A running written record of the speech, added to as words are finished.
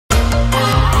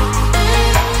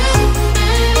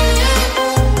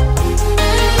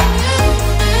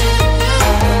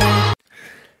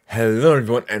Hello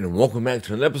everyone and welcome back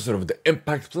to another episode of the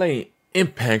Impact Play,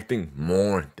 impacting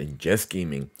more than just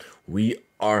gaming. We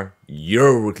are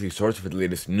your weekly source for the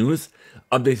latest news,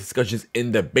 updates, discussions,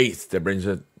 and debates that brings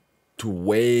us to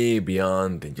way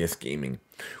beyond than just gaming.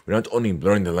 We're not only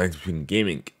blurring the lines between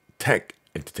gaming, tech,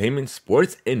 entertainment,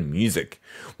 sports, and music.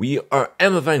 We are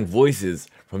amplifying voices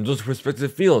from those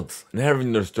respective fields and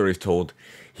having their stories told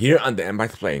here on the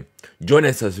Impact Play. Join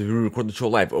us as we record the show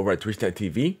live over at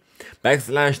twitch.tv/the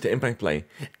Impact Play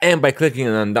and by clicking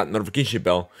on that notification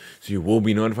bell so you will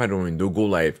be notified when we do go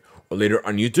live, or later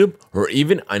on YouTube or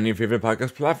even on your favorite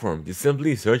podcast platform. Just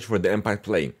simply search for the Impact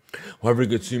Play. However you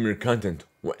consume your content,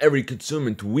 wherever you consume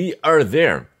it, we are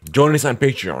there. Join us on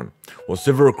Patreon, where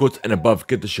silver recruits and above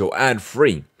get the show ad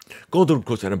free. Gold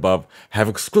recruits and above have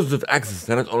exclusive access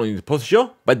to not only the post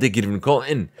show, but they can even call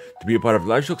in to be a part of the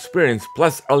live show experience,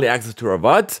 plus early access to our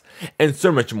VODs, and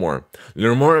so much more.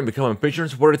 Learn more and become a Patreon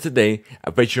supporter today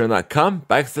at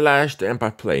patreon.com/the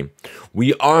Impact Play.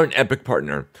 We are an Epic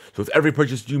partner, so with every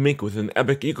purchase you make within the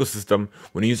Epic ecosystem,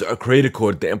 when you use our creator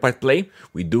code, the Impact Play,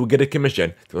 we do get a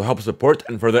commission that will help support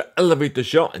and further elevate the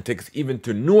show and take us even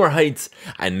to newer heights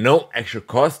at no extra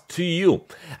cost to you.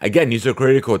 Again, use our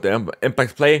creator code, the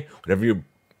Impact Play, whenever you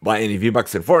buy any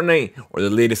V-Bucks in Fortnite, or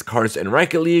the latest cards in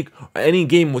Rocket League, or any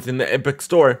game within the Epic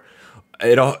Store.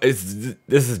 This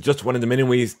is just one of the many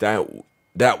ways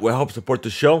that will help support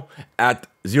the show at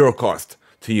zero cost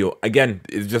to you. Again,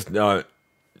 it's just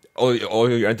all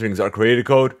you're entering is our creator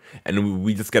code, and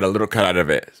we just get a little cut out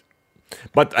of it.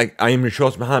 But I am your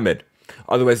host, Mohammed,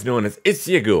 otherwise known as It's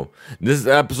Yagu. This is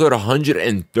episode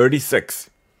 136.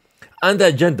 On the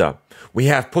agenda, we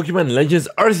have Pokemon Legends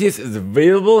Arceus is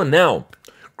available now.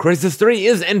 Crisis 3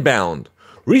 is inbound.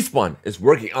 Respawn is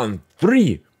working on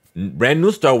 3 brand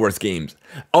new Star Wars games.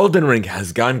 Elden Ring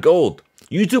has gone gold.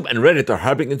 YouTube and Reddit are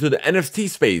hopping into the NFT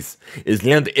space. Is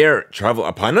land air travel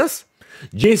upon us?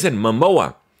 Jason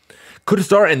Momoa could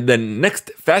star in the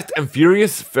next Fast and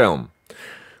Furious film.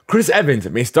 Chris Evans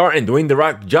may star in Dwayne "The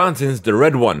Rock" Johnson's The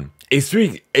Red One. A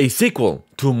sequel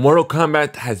to Mortal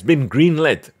Kombat has been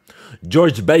greenlit.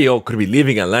 George Bale could be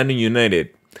leaving Atlanta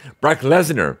United. Brock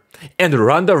Lesnar and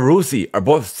Ronda Rousey are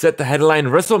both set to headline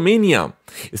WrestleMania.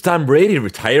 Is Tom Brady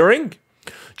retiring?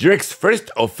 Drake's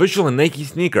first official Nike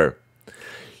sneaker.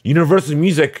 Universal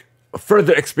Music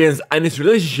further expands on its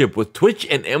relationship with Twitch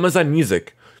and Amazon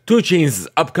Music. 2 Chainz's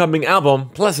upcoming album,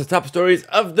 plus the top stories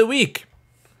of the week.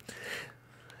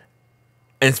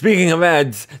 And speaking of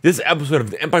ads, this episode of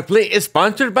the Impact Play is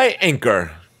sponsored by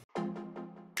Anchor.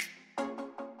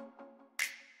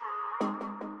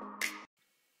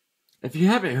 If you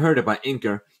haven't heard about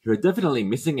Anchor, you're definitely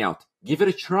missing out. Give it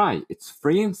a try. It's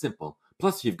free and simple.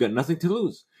 Plus, you've got nothing to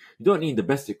lose. You don't need the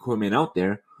best equipment out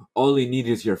there. All you need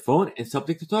is your phone and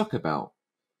something to talk about.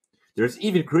 There's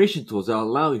even creation tools that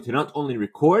allow you to not only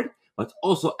record, but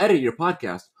also edit your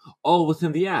podcast, all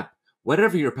within the app.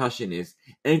 Whatever your passion is,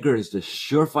 Anchor is the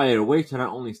surefire way to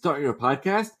not only start your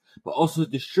podcast, but also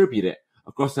distribute it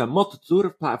across a multitude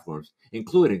of platforms,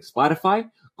 including Spotify,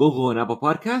 Google and Apple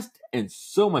Podcasts, and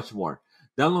so much more.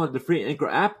 Download the free Anchor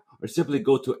app or simply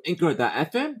go to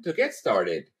anchor.fm to get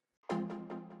started.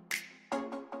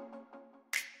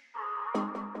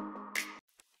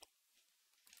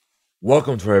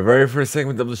 Welcome to our very first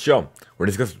segment of the show. We're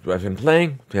discussing what I've been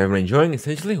playing, what we have been enjoying,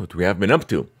 essentially what we have been up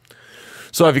to.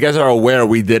 So if you guys are aware,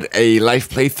 we did a live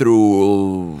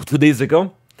playthrough 2 days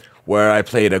ago where I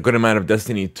played a good amount of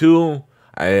Destiny 2.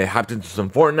 I hopped into some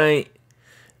Fortnite,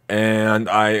 and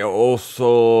I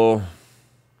also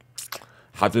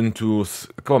hopped into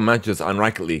a couple matches on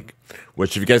Rocket League,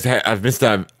 which if you guys have missed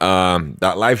that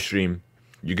live stream,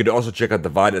 you could also check out the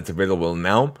VOD that's available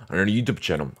now on our YouTube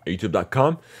channel,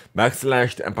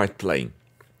 youtube.com/the Impact Play.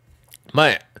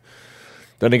 But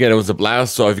then again, it was a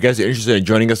blast. So if you guys are interested in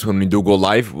joining us when we do go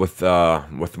live with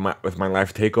my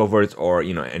live takeovers, or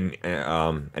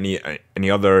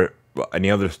any other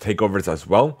takeovers as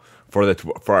well for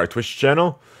our Twitch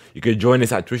channel, you can join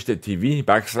us at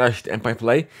twitch.tv/the Impact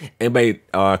Play, and by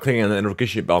clicking on the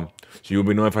notification bell, so you'll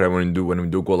be notified when we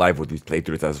do go live with these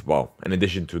playthroughs as well. In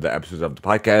addition to the episodes of the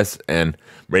podcast and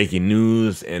breaking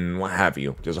news and what have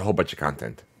you, there's a whole bunch of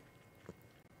content.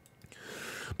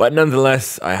 But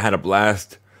nonetheless, I had a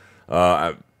blast.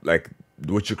 Like,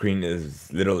 The Witcher Queen is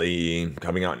literally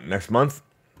coming out next month,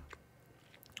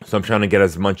 so I'm trying to get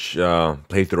as much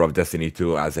playthrough of Destiny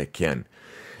 2 as I can.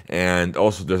 And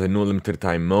also, there's a new limited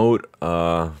time mode.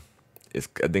 I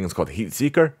think it's called Heat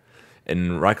Seeker,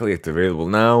 and Rocket League, it's available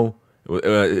now.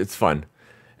 It's fun.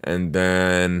 And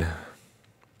then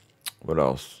what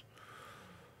else?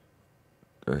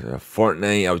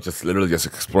 Fortnite, I was just literally just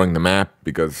exploring the map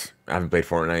because I haven't played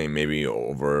Fortnite in maybe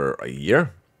over a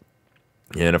year.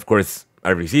 And of course,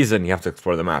 every season you have to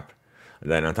explore the map. And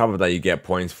then on top of that, you get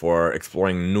points for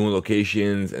exploring new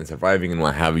locations and surviving and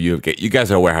what have you. You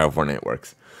guys are aware how Fortnite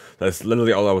works. That's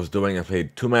literally all I was doing. I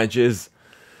played 2 matches,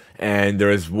 and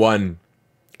there is one.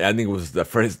 I think it was the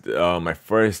first, my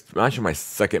first match, or my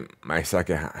second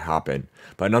happened.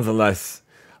 But nonetheless,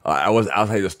 I was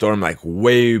outside the storm, like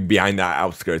way behind the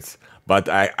outskirts. But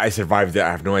I survived it.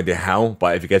 I have no idea how.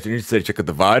 But if you guys are interested, check out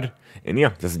the VOD. And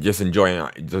yeah, just enjoy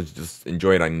it. Just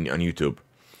enjoy it on YouTube.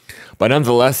 But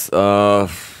nonetheless, I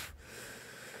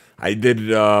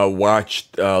did watch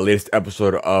latest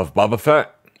episode of Boba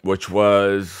Fett, which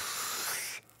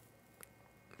was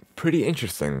pretty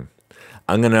interesting.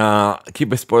 I'm gonna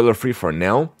keep it spoiler free for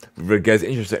now. If you guys are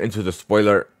interested into the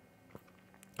spoiler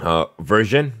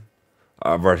version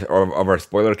of our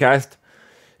spoiler cast,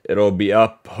 it'll be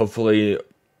up hopefully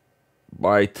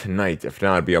by tonight. If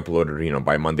not, it'll be uploaded,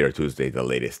 by Monday or Tuesday, the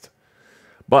latest.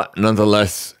 But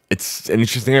nonetheless, it's an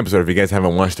interesting episode if you guys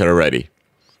haven't watched it already.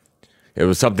 It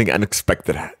was something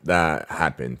unexpected that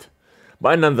happened.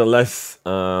 But nonetheless,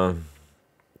 yeah,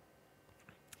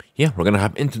 we're gonna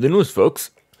hop into the news,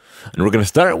 folks. And we're gonna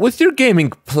start with your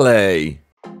gaming play.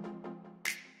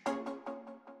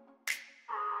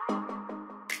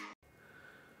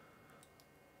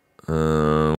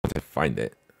 Once I find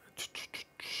it.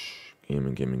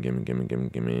 Gaming.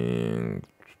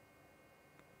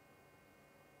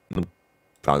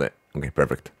 Found it. Okay,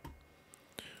 perfect.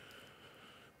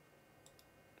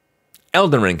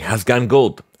 Elden Ring has gone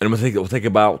gold, and it will take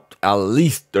about at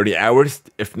least 30 hours,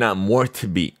 if not more, to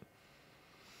beat.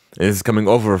 And this is coming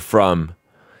over from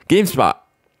GameSpot.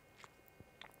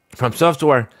 From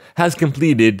Software has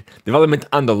completed development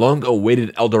on the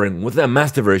long-awaited Elden Ring with a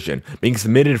master version being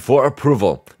submitted for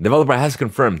approval. The developer has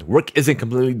confirmed work isn't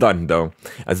completely done though,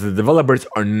 as the developers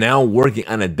are now working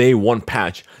on a day 1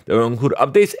 patch that will include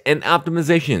updates and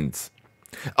optimizations.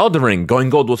 Elden Ring going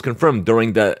gold was confirmed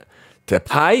during the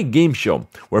Tapai Game Show,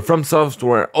 where From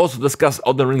Software also discussed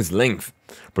Elden Ring's length.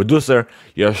 Producer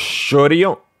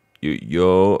Yashiro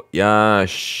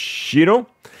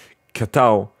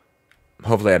Katao,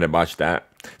 hopefully I didn't botch that,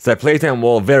 said playtime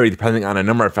will vary depending on a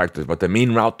number of factors, but the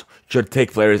main route should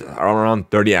take players around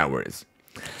 30 hours.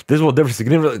 This will differ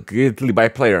significantly by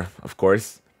player, of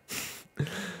course.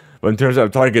 But in terms of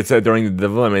targets set during the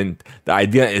development, the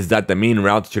idea is that the main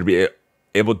route should be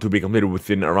able to be completed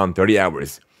within around 30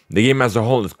 hours. The game as a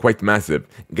whole is quite massive.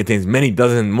 It contains many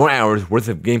dozen more hours worth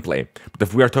of gameplay. But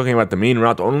if we are talking about the main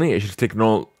route only, it should take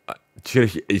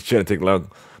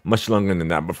much longer than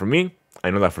that. But for me,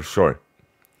 I know that for sure,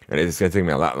 and it's gonna take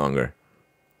me a lot longer.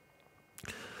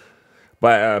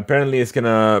 But apparently, it's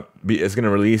gonna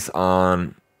release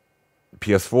on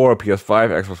PS4,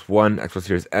 PS5, Xbox One, Xbox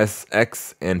Series S,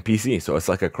 X, and PC. So it's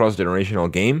like a cross-generational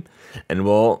game, and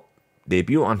will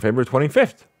debut on February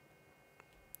 25th.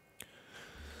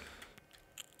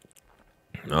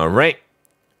 All right.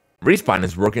 Respawn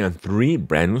is working on 3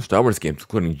 brand new Star Wars games,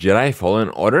 including Jedi Fallen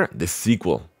Order, the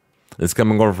sequel. This is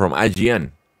coming over from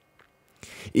IGN.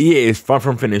 EA is far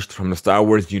from finished from the Star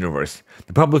Wars universe.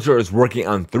 The publisher is working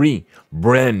on 3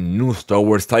 brand new Star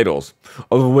Wars titles,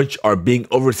 all of which are being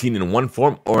overseen in one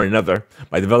form or another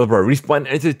by developer Respawn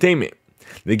Entertainment.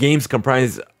 The games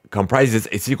comprises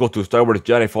a sequel to Star Wars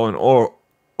Jedi Fallen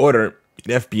Order,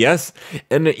 an FPS,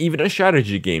 and even a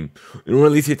strategy game. No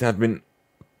release dates have been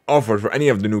offered for any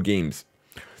of the new games.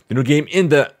 The new game in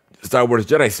the Star Wars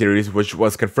Jedi series, which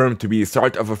was confirmed to be the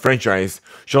start of a franchise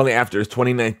shortly after its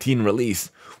 2019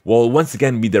 release, will once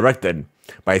again be directed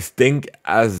by Sting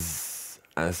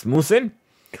Asmussen,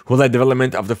 who led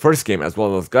development of the first game as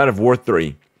well as God of War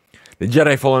 3. The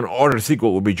Jedi Fallen Order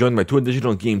sequel will be joined by 2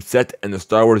 additional games set in the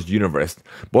Star Wars universe,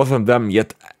 both of them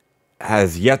yet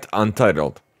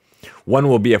untitled. One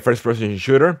will be a first-person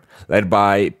shooter led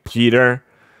by Peter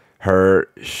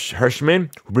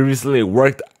Hirschman, who previously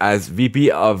worked as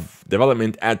VP of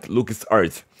Development at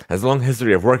LucasArts, has a long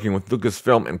history of working with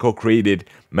Lucasfilm and co-created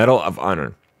Medal of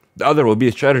Honor. The other will be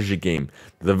a strategy game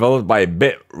developed by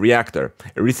Bit Reactor,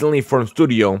 a recently formed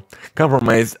studio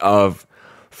comprised of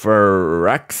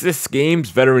Firaxis Games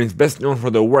veterans best known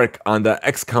for their work on the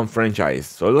XCOM franchise.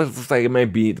 So it looks like the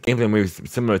gameplay may be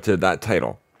similar to that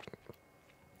title.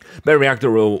 Bit Reactor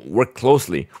will work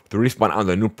closely to Respawn on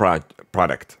the new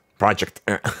project.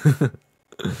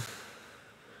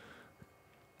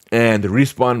 And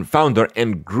Respawn founder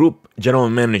and group general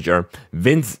manager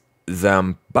Vince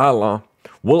Zampella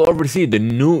will oversee the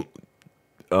new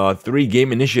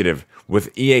 3-game initiative,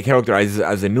 with EA characterized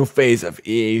as a new phase of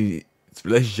EA's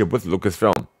relationship with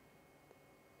Lucasfilm.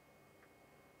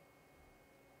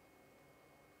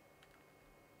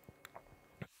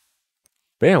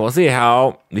 But yeah, we'll see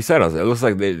how they settles. It looks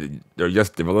like they're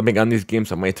just developing on these games,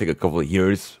 so it might take a couple of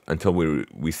years until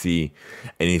we see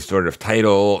any sort of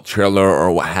title, trailer,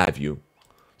 or what have you.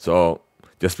 So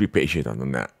just be patient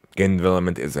on that. Game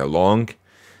development is a long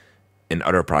and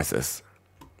utter process.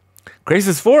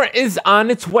 Crysis 4 is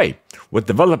on its way, with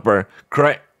developer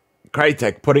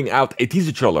Crytek putting out a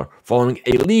teaser trailer following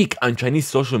a leak on Chinese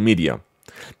social media.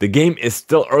 The game is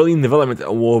still early in development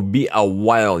and will be a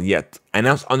while yet.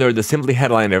 Announced under the simply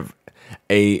headline of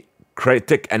a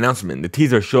Crytek announcement, the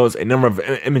teaser shows a number of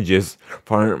images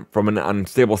from an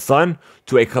unstable sun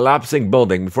to a collapsing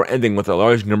building before ending with a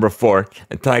large number 4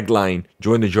 and tagline,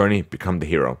 "Join the journey, become the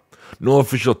hero." No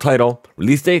official title,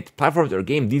 release date, platforms, or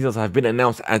game details have been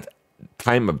announced at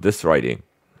time of this writing.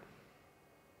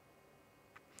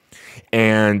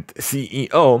 And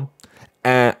CEO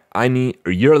Aini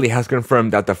Yearly has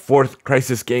confirmed that the 4th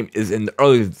Crysis game is in the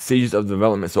early stages of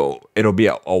development, so it'll be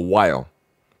a while.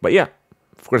 But yeah,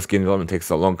 of course, game development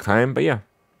takes a long time, but yeah.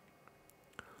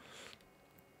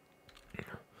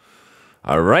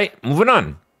 Alright, moving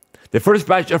on. The first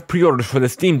batch of pre-orders for the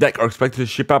Steam Deck are expected to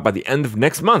ship out by the end of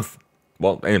next month.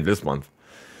 Well, end of this month.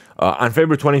 On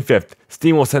February 25th,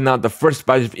 Steam will send out the first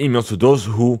batch of emails to those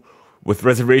who with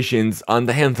reservations on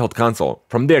the handheld console.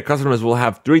 From there, customers will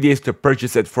have 3 days to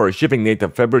purchase it for a shipping date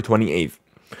of February 28th.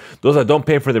 Those that don't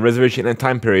pay for the reservation and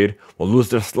time period will lose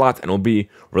their slot and will be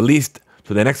released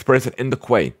to the next person in the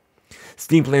queue.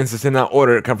 Steam plans to send out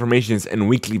order confirmations in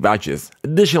weekly batches.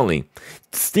 Additionally,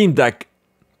 Steam Deck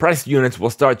priced units will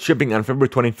start shipping on February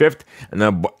 25th, and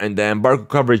the embargo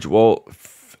coverage will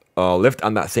lift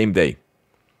on that same day.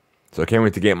 So I can't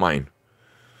wait to get mine.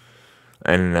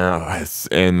 And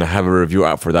have a review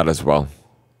out for that as well.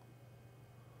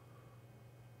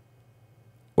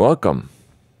 Welcome.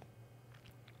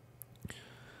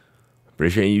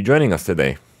 Appreciate you joining us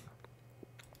today.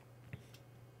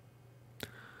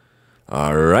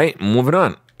 Alright, moving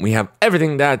on. We have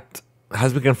everything that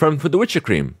has been confirmed for the Witcher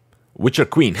Queen.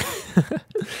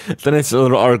 It's a nice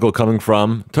little article coming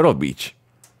from Turtle Beach.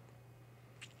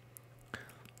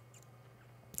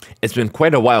 It's been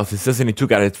quite a while since Destiny 2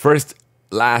 got its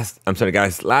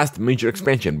last major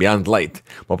expansion, Beyond Light.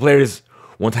 But players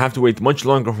won't have to wait much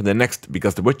longer for the next,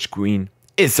 because the Witch Queen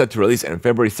is set to release on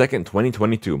February 2nd,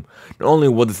 2022. Not only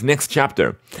will this next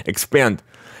chapter expand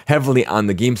heavily on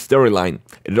the game's storyline,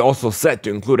 it is also set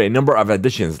to include a number of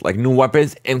additions like new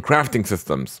weapons and crafting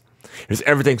systems. Here's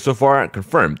everything so far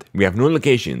confirmed. We have new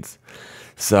locations.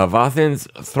 Savathan's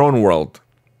Throne World.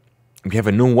 We have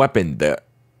a new weapon, the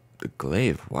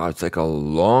glaive. Wow, it's like a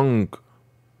long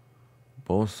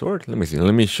bow sword. Let me see.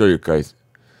 Let me show you guys.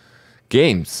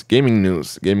 Gaming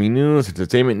news,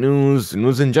 entertainment news,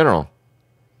 news in general.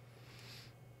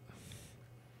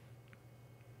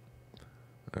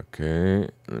 Okay,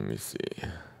 let me see.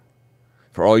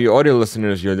 For all you audio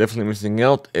listeners, you're definitely missing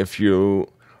out. If you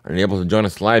are unable to join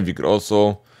us live, you could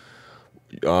also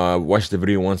watch the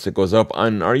video once it goes up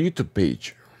on our YouTube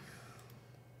page.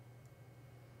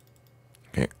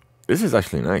 Okay, this is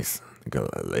actually nice.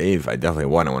 Glaive, I definitely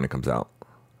want it when it comes out.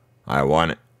 I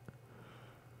want it.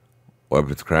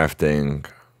 Weapons crafting.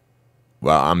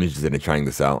 Well, I'm interested in trying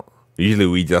this out. Usually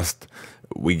we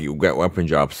get weapon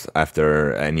drops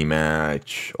after any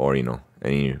match or, you know,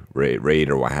 any raid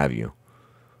or what have you.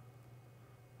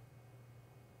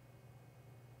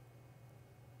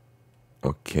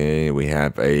 Okay, we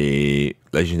have a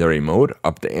legendary mode,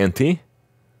 up the ante.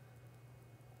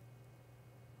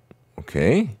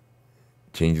 Okay.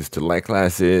 Changes to light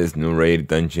classes, new raid,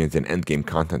 dungeons, and endgame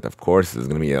content, of course. There's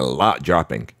going to be a lot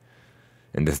dropping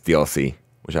in this DLC,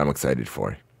 which I'm excited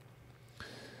for.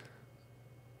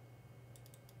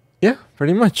 Yeah,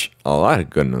 pretty much. A lot of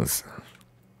good news.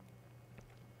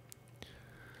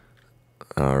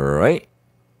 Alright.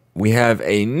 We have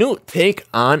a new take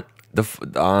on the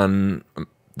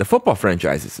football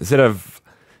franchises. Instead of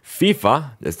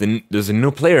FIFA, there's a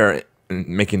new player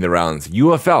making the rounds.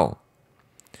 UFL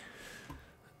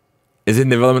is in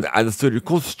development at the studio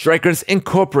called Strikers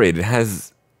Incorporated. It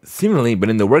has seemingly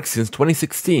been in the works since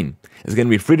 2016. It's going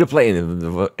to be free to play,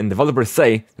 and developers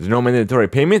say there's no mandatory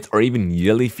payments or even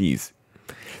yearly fees.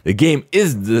 The game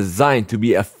is designed to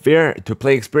be a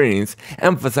fair-to-play experience,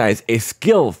 emphasize a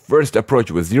skill-first approach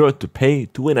with zero to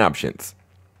pay-to-win options.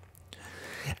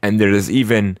 And there is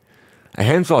even a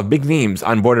handful of big names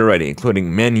on board already,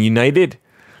 including Man United,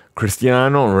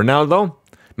 Cristiano Ronaldo,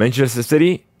 Manchester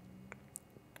City,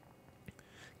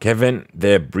 Kevin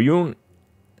De Bruyne,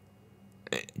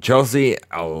 Chelsea.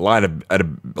 A lot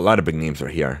of big names are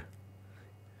here,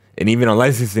 and even a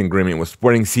licensing agreement with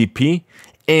Sporting CP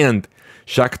and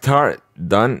Shakhtar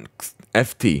Donetsk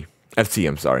FC,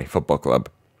 I'm sorry, football club.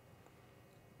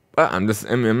 But I'm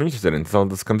interested until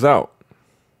this comes out.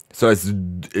 So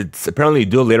it's apparently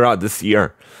due later out this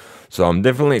year. So I'm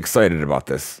definitely excited about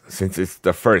this since it's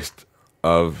the first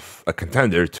of a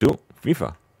contender to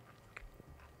FIFA.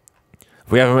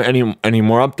 If we have any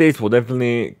more updates, we'll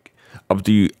definitely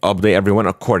update everyone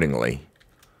accordingly.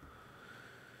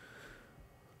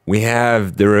 We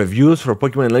have the reviews for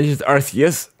Pokemon Legends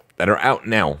Arceus that are out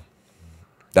now.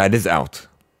 That is out.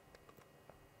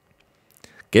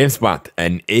 GameSpot,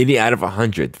 an 80 out of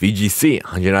 100. VGC,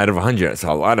 100 out of 100.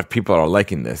 So a lot of people are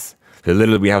liking this. So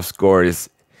literally we have scores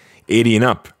 80 and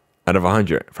up out of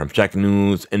 100 from Check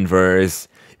News, Inverse,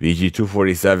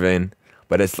 VG247.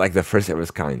 But it's like the first of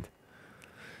its kind.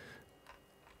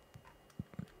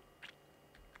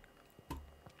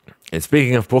 And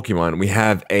speaking of Pokemon, we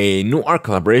have a new art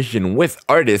collaboration with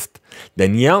artist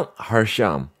Danielle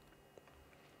Harsham.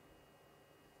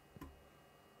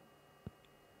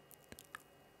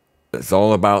 It's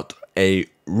all about a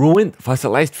ruined,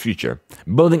 fossilized future,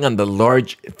 building on the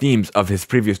large themes of his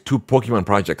previous two Pokemon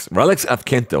projects, Relics of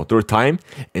Kanto Through Time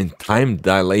and Time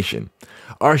Dilation.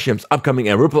 Arsham's upcoming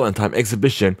A Ripple in Time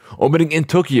exhibition, opening in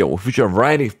Tokyo, will feature a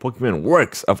variety of Pokemon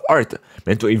works of art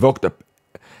meant to evoke the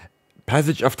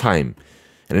passage of time.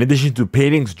 In addition to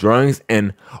paintings, drawings,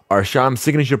 and Arsham's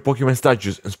signature Pokemon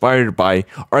statues inspired by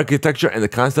architecture and the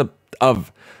concept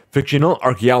of fictional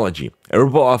archaeology. A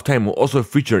Ripple of Time will also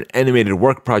feature an animated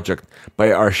work project by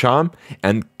Arsham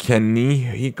and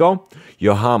Kanihiko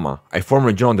Yohama, a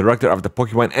former general director of the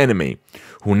Pokemon anime,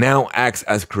 who now acts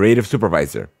as creative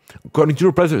supervisor. According to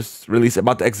a press release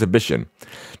about the exhibition,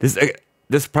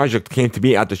 this project came to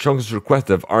be at the strongest request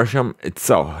of Arsham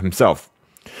himself,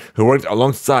 who worked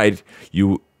alongside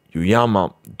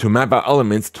Yuyama to map out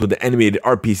elements to the animated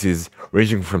art pieces,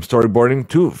 ranging from storyboarding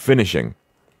to finishing.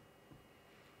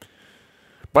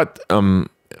 But I'm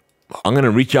going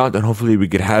to reach out and hopefully we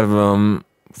could have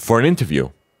for an interview.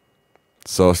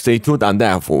 So stay tuned on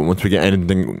that for once we get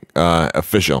anything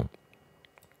official.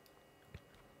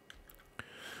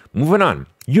 Moving on,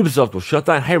 Ubisoft will shut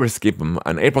down Hyperscape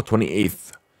on April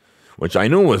 28th, which I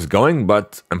knew was going,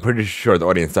 but I'm pretty sure the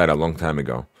audience died a long time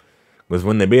ago. Because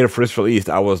when the beta first released,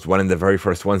 I was one of the very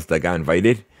first ones that got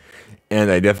invited,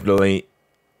 and I definitely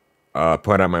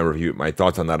put out my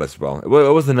thoughts on that as well. It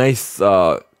was a nice,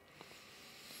 it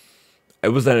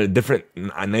was a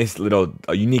nice little,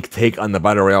 unique take on the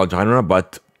battle royale genre,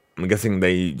 but I'm guessing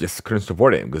they just couldn't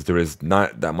support it because there is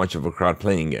not that much of a crowd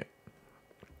playing it.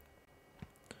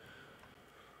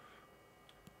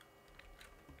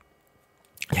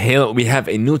 Halo, we have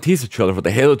a new teaser trailer for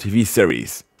the Halo TV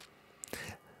series.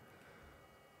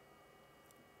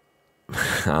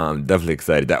 I'm definitely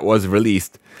excited. That was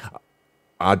released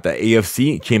at the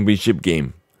AFC Championship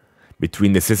game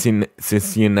between the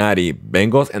Cincinnati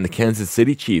Bengals and the Kansas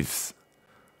City Chiefs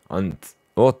on,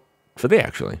 well, today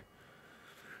actually.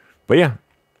 But yeah.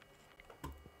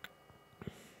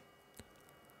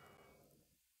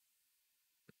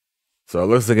 So it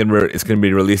looks like it's going to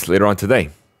be released later on today.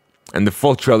 And the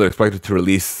full trailer is expected to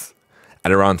release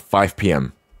at around 5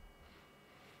 p.m.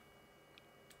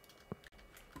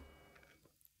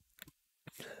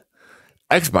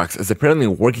 Xbox is apparently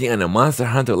working on a Monster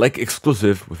Hunter-like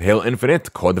exclusive with Halo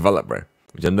Infinite co-developer,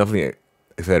 which I'm definitely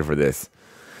excited for this.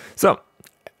 So,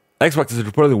 Xbox is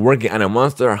reportedly working on a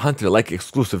Monster Hunter-like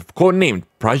exclusive codenamed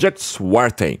Project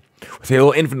Swarte with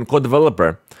Halo Infinite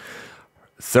co-developer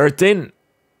Certain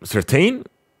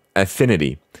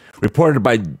Affinity, reported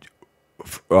by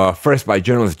first by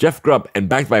journalist Jeff Grubb and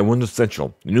backed by Windows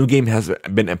Central. The new game has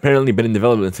apparently been in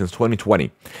development since 2020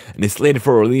 and is slated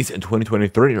for release in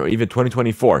 2023 or even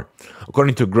 2024,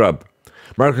 according to Grubb.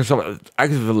 Microsoft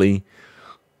actively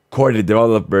courted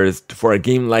developers for a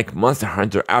game like Monster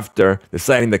Hunter after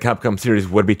deciding the Capcom series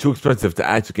would be too expensive to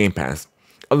add to Game Pass.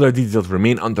 Other details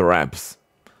remain under wraps.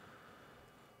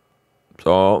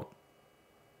 So,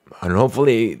 and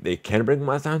hopefully they can bring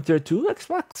Monster Hunter to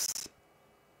Xbox.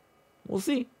 We'll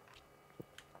see.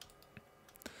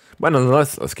 But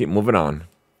nonetheless, let's keep moving on.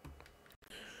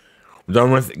 We're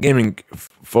done with gaming,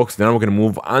 folks. Now we're going to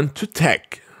move on to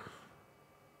tech.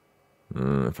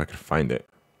 If I can find it.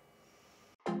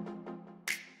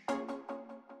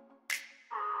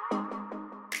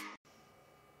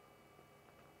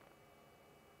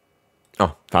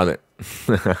 Oh, found it.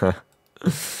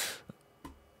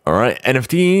 All right,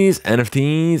 NFTs.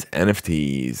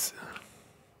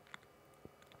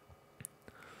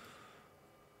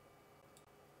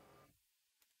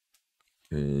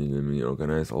 Let me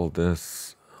organize all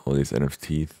these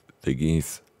NFT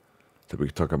thingies, so we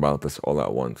can talk about this all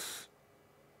at once.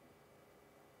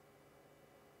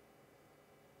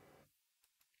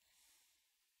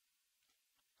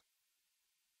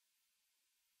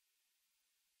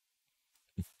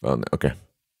 Well, okay.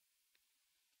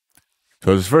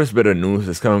 So this first bit of news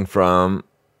is coming from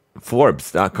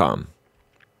Forbes.com.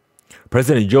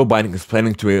 President Joe Biden is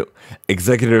planning to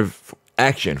executive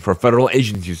action for federal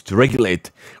agencies to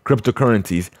regulate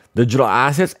cryptocurrencies, digital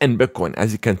assets, and Bitcoin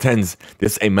as he contends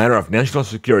this is a matter of national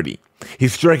security.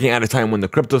 He's striking at a time when the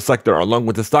crypto sector, along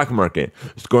with the stock market,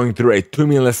 is going through a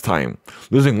tumultuous time,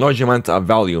 losing large amounts of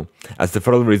value as the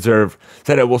Federal Reserve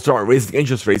said it will start raising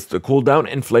interest rates to cool down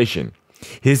inflation.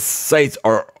 His sights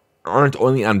aren't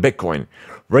only on Bitcoin.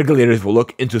 Regulators will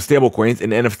look into stablecoins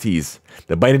and NFTs.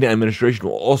 The Biden administration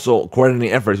will also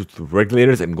coordinate efforts with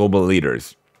regulators and global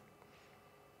leaders.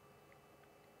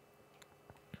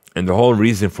 And the whole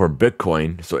reason for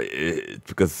Bitcoin,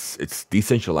 because it's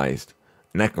decentralized,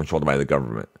 not controlled by the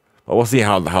government. But we'll see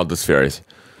how this fares,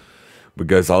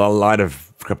 because a lot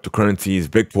of cryptocurrencies,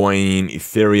 Bitcoin,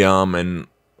 Ethereum, and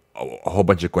a whole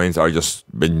bunch of coins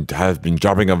have been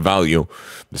dropping in value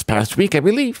this past week, I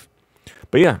believe.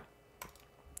 But yeah,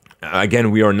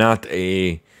 again, we are not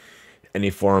any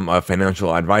form of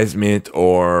financial advisement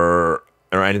or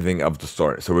anything of the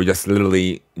sort. So we're just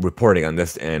literally reporting on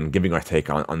this and giving our take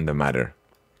on the matter.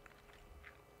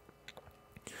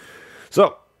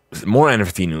 So, more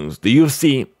NFT news. The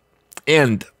UFC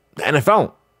and the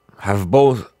NFL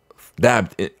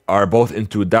are both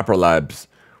into Dapper Labs,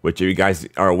 which if you guys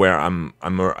are aware,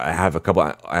 I have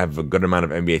a good amount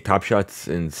of NBA Top Shots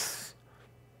since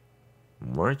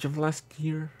March of last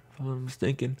year, if I'm not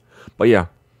mistaken. But yeah.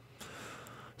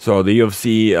 So the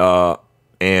UFC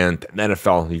and the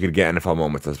NFL, you could get NFL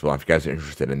moments as well if you guys are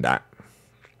interested in that.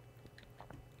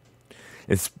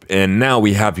 And now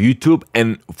we have YouTube,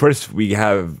 and first we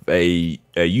have a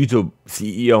YouTube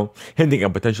CEO hinting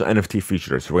at potential NFT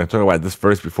features. So we're going to talk about this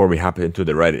first before we hop into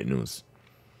the Reddit news.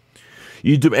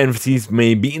 YouTube NFTs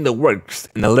may be in the works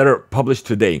in a letter published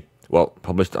today. Well,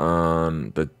 published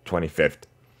on the 25th.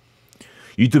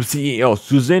 YouTube CEO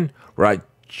Susan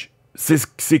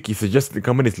Siki suggested the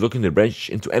company is looking to branch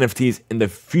into NFTs in the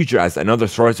future as another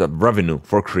source of revenue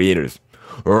for creators.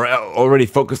 We're already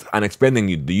focused on expanding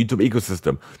the YouTube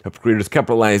ecosystem to help creators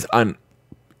capitalize on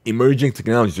emerging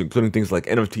technologies, including things like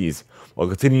NFTs, while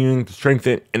continuing to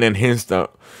strengthen and enhance the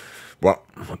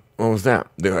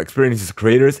experiences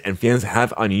creators and fans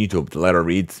have on YouTube. The letter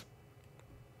reads.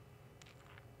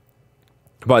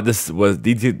 But this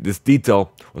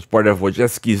detail was part of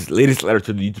Wojcicki's latest letter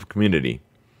to the YouTube community.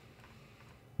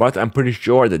 But I'm pretty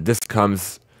sure that this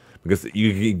comes because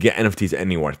you can get NFTs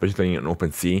anywhere, especially in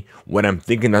OpenSea. What I'm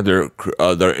thinking that they're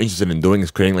interested in doing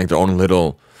is creating like their own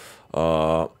little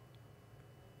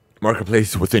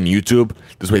marketplace within YouTube.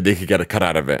 This way they could get a cut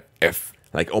out of it. If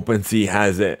like OpenSea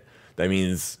has it, that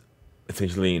means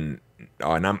essentially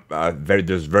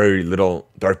there's very little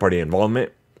third-party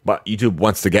involvement. But YouTube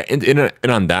wants to get in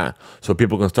on that, so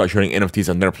people can start showing NFTs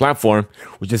on their platform,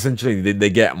 which essentially they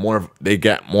get more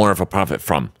of a profit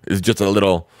from. It's just a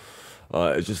little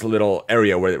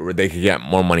area where they can get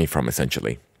more money from.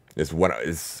 Essentially, is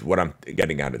what I'm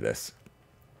getting out of this.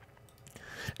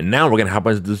 And now we're gonna hop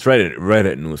into this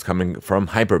Reddit news coming from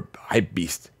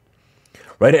Hypebeast.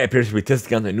 Reddit appears to be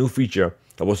testing out a new feature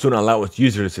that will soon allow its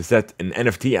users to set an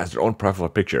NFT as their own profile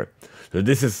picture. So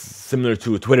this is similar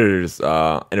to Twitter's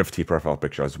NFT profile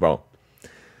picture as well.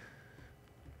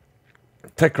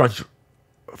 TechCrunch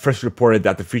first reported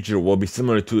that the feature will be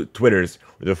similar to Twitter's,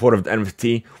 where the photo of the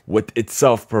NFT would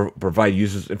itself provide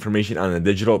users information on the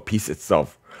digital piece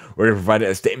itself. Reddit provided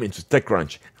a statement to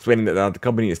TechCrunch explaining that the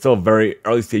company is still very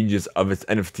early stages of its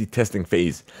NFT testing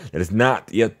phase that has not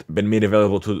yet been made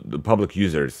available to the public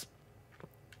users.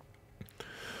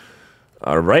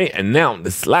 Alright, and now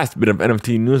this last bit of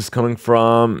NFT news is coming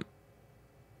from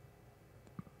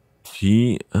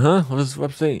what is this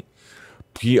website?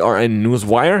 PRN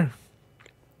Newswire.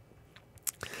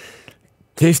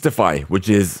 Casetify, which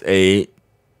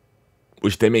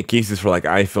they make cases for like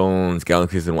iPhones,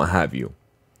 Galaxies, and what have you.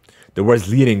 The world's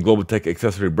leading global tech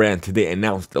accessory brand today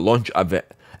announced the launch of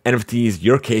NFT's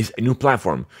Your Case, a new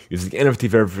platform using NFT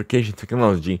verification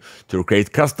technology to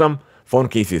create custom phone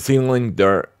cases, signaling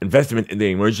their investment in the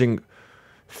emerging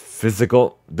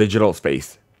physical digital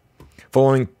space.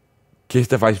 Following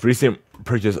Casetify's recent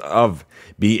purchase of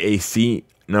BAC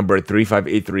number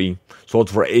 3583, sold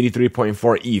for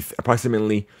 83.4 ETH,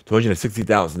 approximately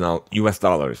 $260,000 US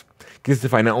dollars.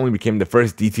 Casetify not only became the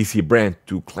first DTC brand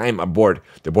to climb aboard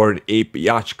the Bored Ape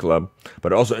Yacht Club,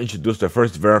 but also introduced the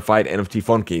first verified NFT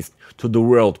phone case to the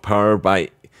world, powered by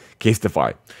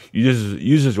Casetify.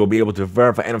 Users will be able to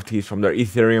verify NFTs from their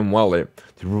Ethereum wallet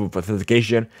to prove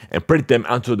authentication and print them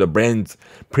onto the brand's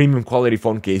premium quality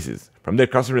phone cases. From there,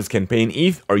 customers can pay in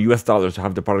ETH or US dollars to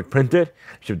have the product printed,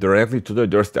 shipped directly to their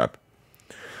doorstep.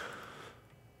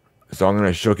 So I'm going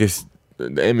to showcase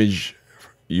the image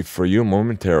for you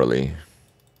momentarily.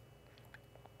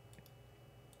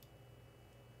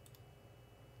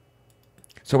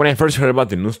 So when I first heard about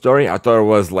the news story, I thought it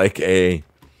was like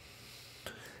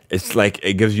it's like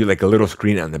it gives you like a little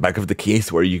screen on the back of the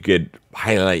case where you could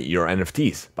highlight your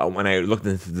NFTs. But when I looked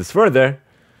into this further,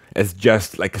 it's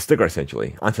just like a sticker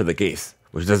essentially onto the case,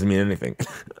 which doesn't mean anything.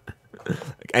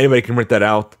 Like anybody can print that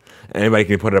out. Anybody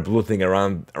can put a blue thing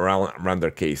around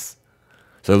their case.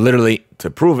 So literally, to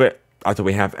prove it, after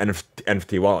we have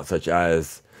NFT wallets such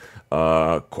as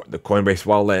the Coinbase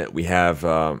wallet, we have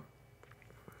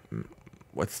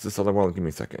what's this other wallet? Give me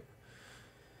a second.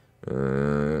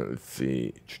 Let's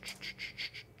see,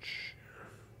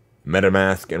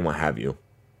 MetaMask and what have you.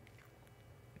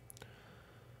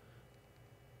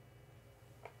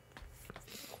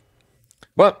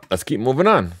 But let's keep moving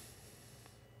on.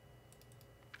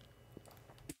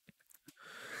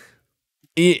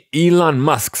 Elon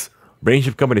Musk's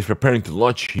brainchip company is preparing to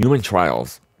launch human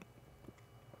trials.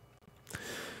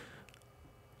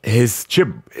 His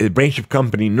brainchip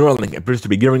company, Neuralink, appears to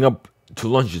be gearing up to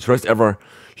launch its first ever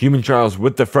human trials,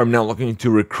 with the firm now looking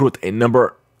to recruit a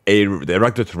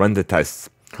director to run the tests,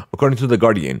 according to The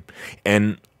Guardian.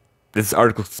 And this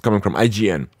article is coming from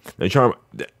IGN.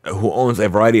 Who owns a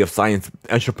variety of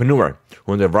science-based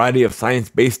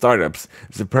startups,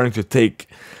 is preparing to take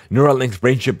Neuralink's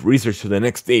brainchip research to the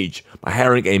next stage by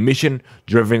hiring a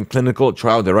mission-driven clinical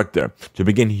trial director to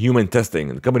begin human testing.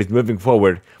 And the company is moving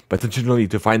forward, potentially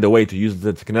to find a way to use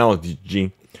the technology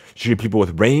to treat people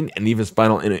with brain and even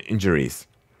spinal injuries.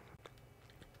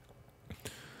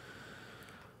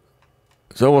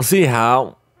 So we'll see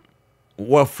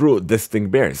what fruit this thing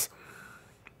bears.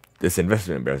 This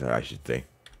investment bears, I should say.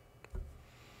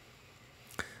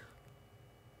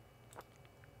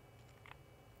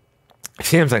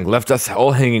 Samsung left us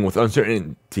all hanging with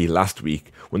uncertainty last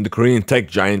week when the Korean tech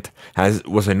giant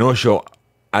was a no-show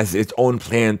as its own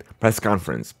planned press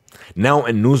conference. Now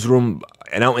in a newsroom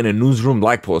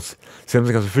blog post,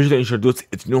 Samsung has officially introduced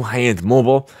its new high-end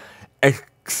mobile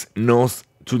Exynos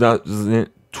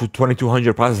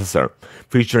 2200 processor,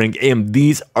 featuring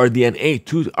AMD's RDNA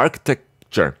 2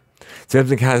 architecture.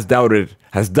 Samsung has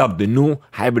dubbed the new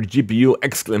hybrid GPU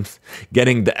Eclipse,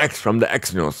 getting the X from the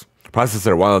Exynos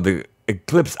processor, while the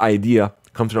Eclipse idea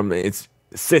comes from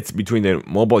sits between the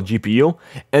mobile GPU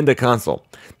and the console,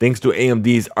 thanks to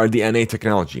AMD's RDNA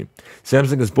technology.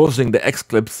 Samsung is boasting the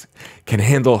Eclipse can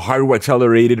handle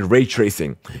hardware-accelerated ray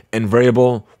tracing and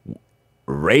variable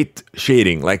rate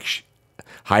shading like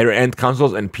higher-end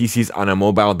consoles and PCs on a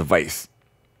mobile device.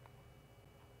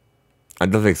 I'm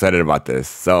definitely excited about this.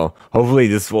 So hopefully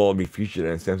this will be featured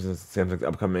in Samsung's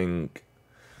upcoming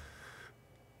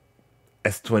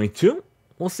S22.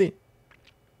 We'll see.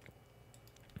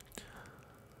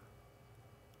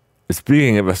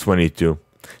 Speaking of S22,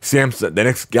 Samsung, the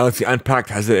next Galaxy Unpacked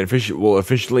will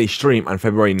officially stream on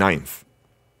February 9th.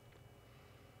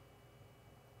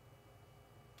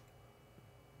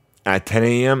 At 10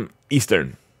 a.m.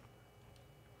 Eastern.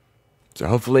 So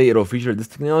hopefully it'll feature this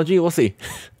technology. We'll see.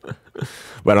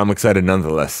 But I'm excited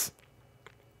nonetheless.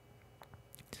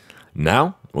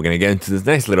 Now, we're going to get into this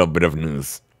nice little bit of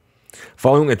news.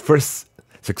 Following its first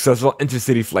successful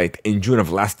intercity flight in June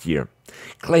of last year,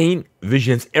 Klein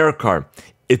Vision's Aircar,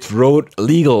 its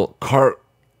road-legal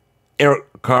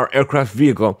aircraft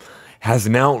vehicle, has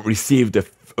now received the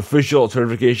official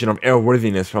certification of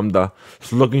airworthiness from the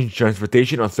Slogan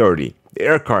Transportation Authority. The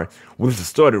Aircar, which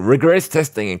stood rigorous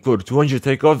testing, included 200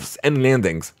 takeoffs and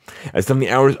landings, and 70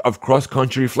 hours of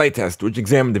cross-country flight tests, which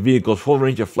examined the vehicle's full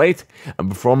range of flight and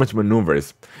performance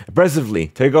maneuvers. Impressively,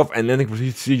 takeoff and landing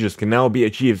procedures can now be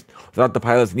achieved without the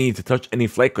pilot's need to touch any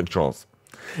flight controls.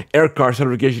 Aircar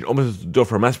certification opens the door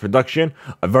for mass production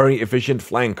of very efficient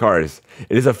flying cars.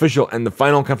 It is official and the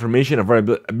final confirmation of our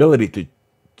ability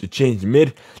to change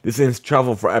mid-distance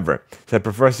travel forever, said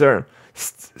Professor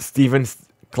Stephen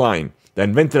Klein, the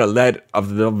inventor led of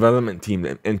the development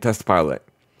team and test pilot.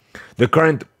 The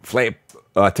current flight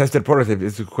tested prototype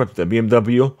is equipped with a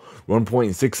BMW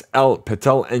 1.6L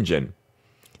Patel engine,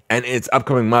 and its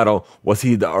upcoming model will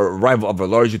see the arrival of a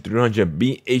larger 300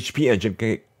 bhp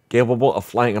engine capable of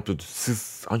flying up to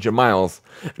 600 miles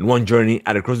in one journey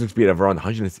at a cruising speed of around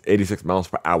 186 miles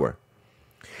per hour.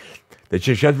 The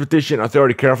Transportation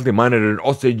Authority carefully monitored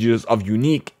all stages of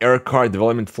unique aircar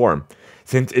development form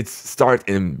since its start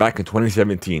back in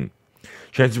 2017.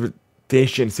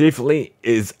 transportation safely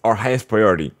is our highest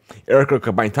priority. Aircraft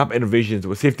combines top innovations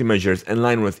with safety measures in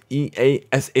line with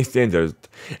EASA standards.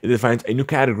 It defines a new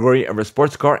category of a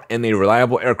sports car and a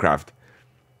reliable aircraft.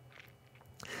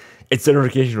 Its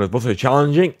certification was both a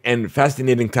challenging and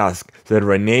fascinating task, said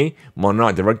Rene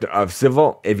Monod, Director of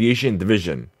Civil Aviation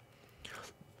Division.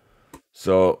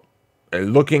 So,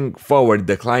 looking forward,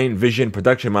 the Klein Vision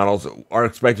production models are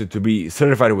expected to be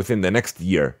certified within the next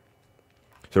year.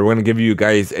 So we're going to give you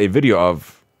guys a video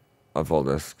of all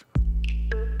this.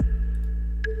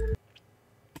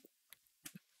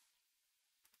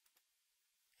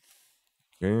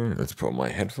 Okay, let's put my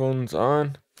headphones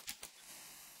on.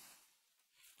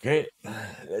 Okay,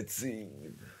 let's see.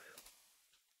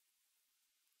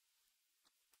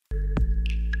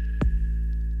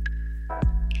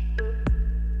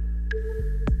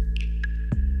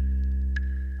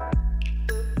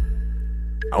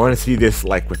 I want to see this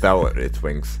like without its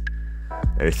wings.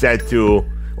 And it said to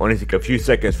only take a few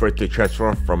seconds for it to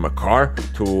transform from a car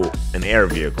to an air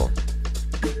vehicle.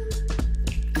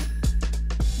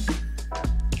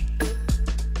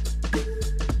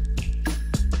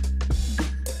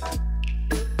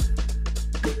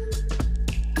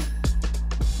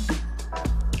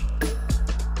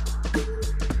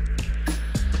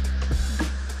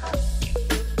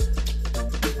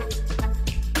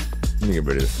 Let me get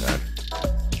rid of this ad.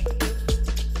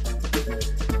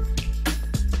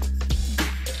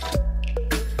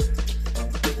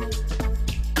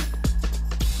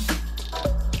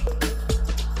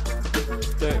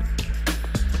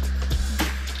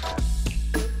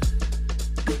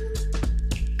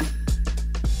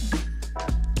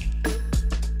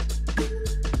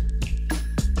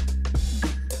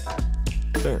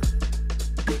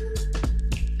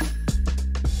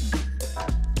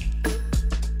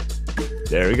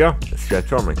 There we go. It's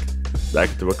transforming back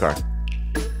into a car.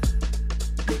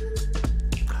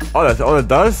 Oh, that's all it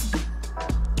does?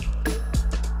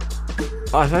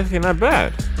 Oh, it's actually not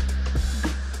bad.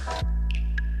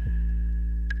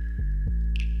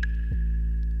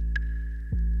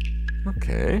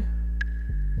 Okay.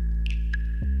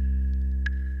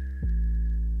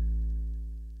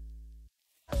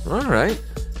 All right.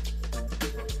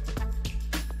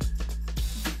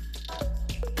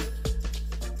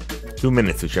 Two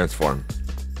minutes to transform.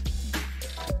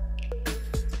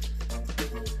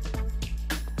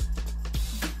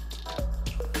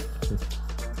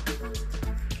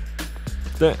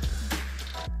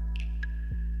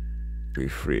 Be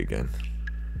free again.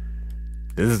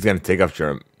 This is gonna take up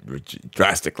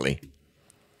drastically.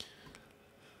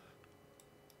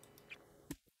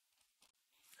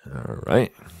 All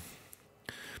right.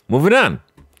 Moving on.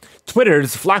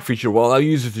 Twitter's flag feature will allow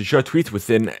users to share tweets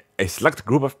within a select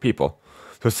group of people.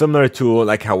 So similar to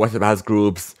like how WhatsApp has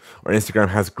groups or Instagram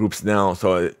has groups now.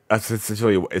 So that's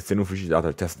essentially it's the new feature that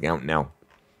they're testing out now.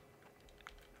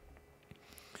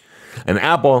 And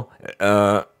Apple,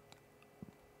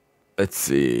 let's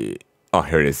see. Oh,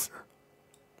 here it is.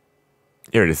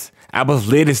 Here it is. Apple's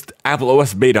latest Apple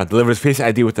OS beta delivers Face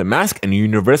ID with a mask and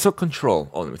universal control.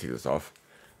 Oh, let me take this off.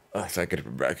 So I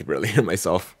could barely hear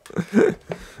myself.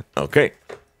 Okay.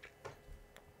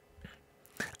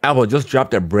 Apple just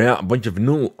dropped a bunch of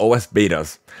new OS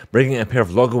betas, bringing a pair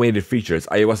of logo-weighted features.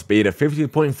 iOS beta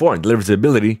 15.4 delivers the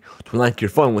ability to unlock your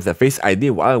phone with a Face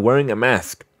ID while wearing a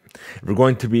mask. We're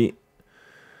going to be...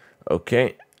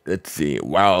 Okay, let's see.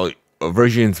 While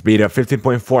versions beta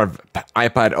 15.4 of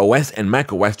iPad OS and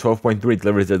Mac OS 12.3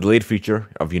 delivers the delayed feature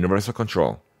of universal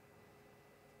control.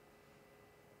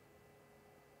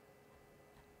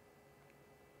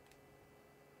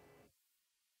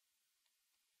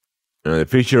 The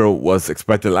feature was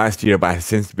expected last year, but has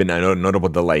since been a notable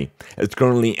delay. It's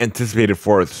currently anticipated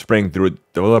for spring through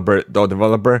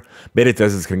developer beta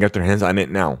testers can get their hands on it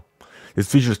now.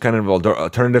 This feature is kind of an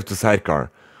alternative to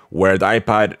Sidecar, where the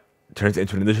iPad turns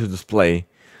into an additional display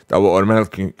that will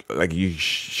automatically, like, you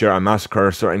share a mouse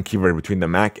cursor and keyboard between the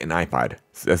Mac and iPad.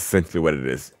 So that's essentially what it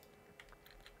is.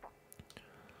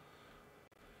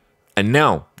 And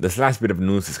now, this last bit of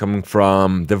news is coming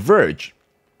from The Verge.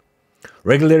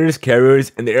 Regulators,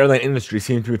 carriers, and the airline industry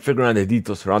seem to be figuring out the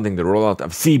details surrounding the rollout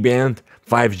of C-band,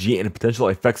 5G, and potential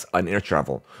effects on air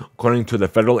travel, according to the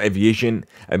Federal Aviation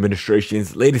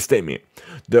Administration's latest statement.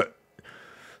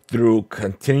 Through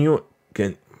continued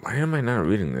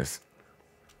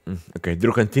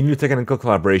technical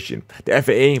collaboration, the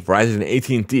FAA, Verizon, and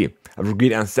AT&T have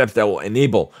agreed on steps that will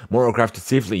enable more aircraft to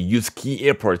safely use key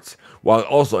airports, while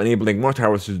also enabling more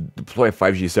towers to deploy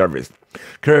 5G service.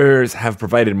 Carriers have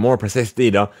provided more precise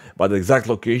data about the exact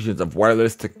locations of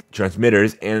wireless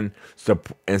transmitters and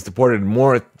supported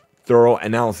more thorough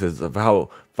analysis of how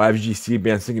 5G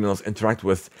C-band signals interact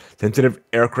with sensitive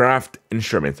aircraft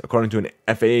instruments, according to an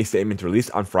FAA statement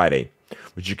released on Friday,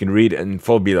 which you can read in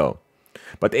full below.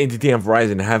 But AT&T and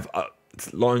Verizon have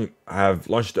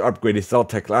launched the upgraded cell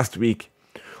tech last week,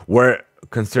 where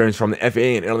concerns from the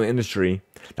FAA and airline industry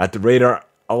that the radar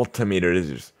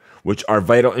altimeters, which are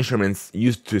vital instruments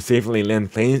used to safely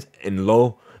land planes in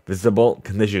low visible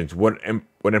conditions, would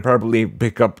improperly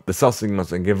pick up the cell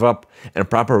signals and give up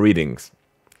improper readings.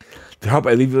 To help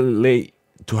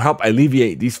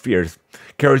alleviate these fears,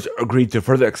 carriers agreed to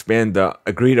further expand the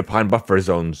agreed-upon buffer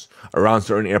zones around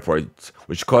certain airports,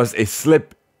 which caused a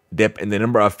dip in the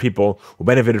number of people who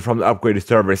benefited from the upgraded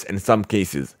service in some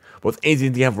cases. Both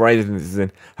AT&T and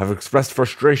Verizon have expressed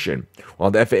frustration,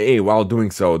 while the FAA, while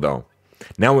doing so, though.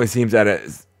 Now it seems that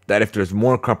if there's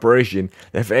more cooperation,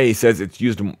 the FAA says it's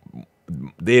used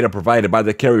data provided by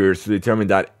the carriers to determine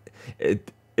that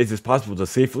it is possible to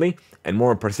safely and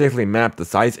more precisely map the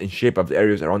size and shape of the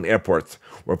areas around the airports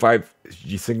where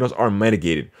 5G signals are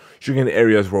mitigated, showing in the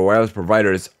areas where wireless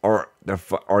providers are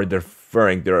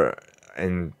deferring their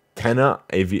antenna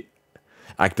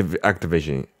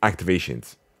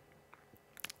activations.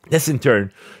 This in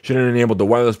turn should enable the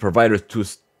wireless providers to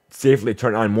safely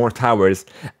turn on more towers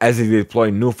as they deploy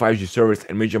new 5G service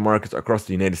in major markets across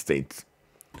the United States.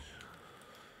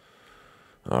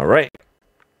 Alright,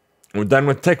 we're done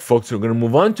with tech, folks. We're going to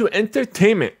move on to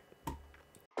entertainment.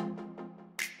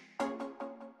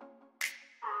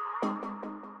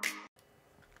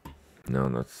 No,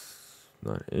 that's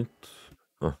not it.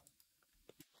 Huh.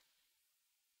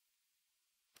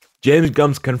 James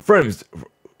Gunn confirms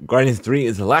Guardians 3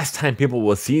 is the last time people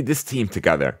will see this team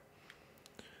together.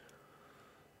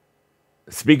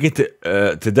 Speaking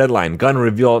to Deadline, Gunn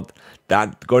revealed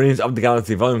that Guardians of the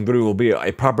Galaxy Volume 3 will be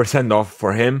a proper send-off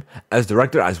for him as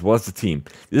director as well as the team.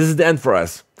 This is the end for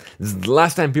us. This is the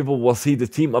last time people will see the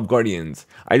team of Guardians.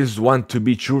 I just want to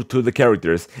be true to the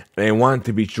characters, and I want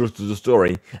to be true to the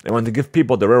story, and I want to give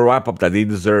people the real wrap-up that they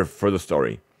deserve for the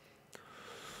story.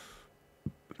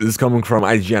 This is coming from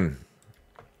IGN.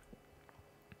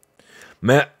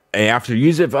 After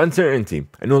years of uncertainty,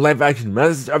 a new live-action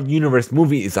Masters of the Universe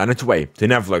movie is on its way to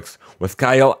Netflix, with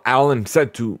Kyle Allen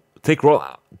set to take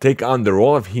on the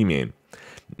role of He-Man.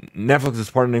 Netflix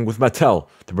is partnering with Mattel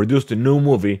to produce the new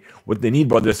movie, with the Need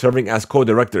brothers serving as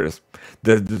co-directors.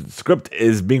 The script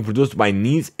is being produced by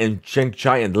Nees and Cheng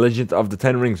Chai and the Legend of the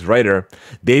Ten Rings writer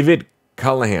David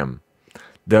Callahan.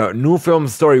 The new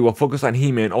film's story will focus on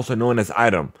He-Man, also known as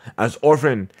Adam, as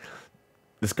Orphan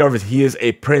discovers he is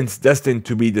a prince destined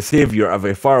to be the savior of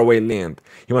a faraway land.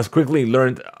 He must quickly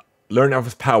learn of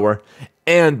his power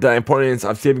and the importance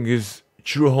of saving his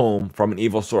true home from an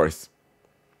evil source.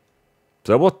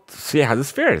 So we'll see how this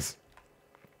fares.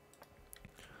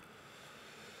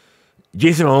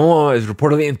 Jason Momoa is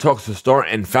reportedly in talks to star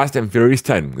in Fast and Furious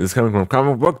 10. This is coming from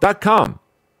comicbook.com.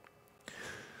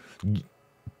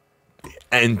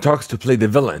 And talks to play the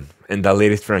villain in the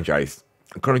latest franchise.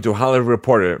 According to a Hollywood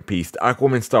Reporter piece, the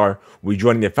Aquaman star will be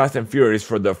joining the Fast and Furious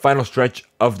for the final stretch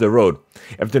of the road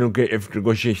if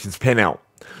negotiations pan out.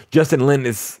 Justin Lin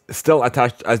is still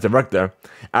attached as director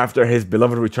after his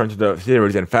beloved return to the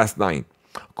series in Fast 9.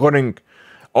 According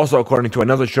to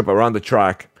another trip around the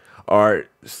track are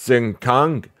Sing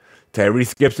Kang,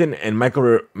 Tyrese Gibson, and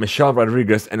Michelle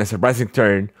Rodriguez. In a surprising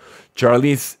turn,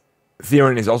 Charlize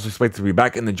Theron is also expected to be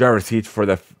back in the driver's seat for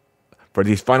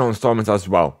these final installments as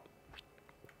well.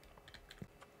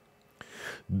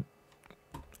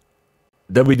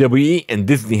 WWE and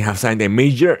Disney have signed a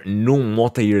major new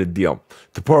multi-year deal.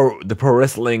 The Pro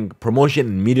Wrestling Promotion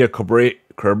and Media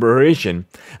Corporation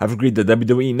have agreed the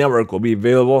WWE Network will be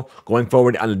available going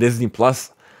forward on the Disney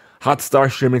Plus Hotstar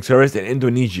streaming service in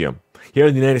Indonesia. Here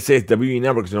in the United States, WWE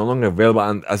Network is no longer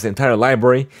available as the entire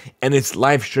library, and its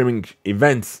live streaming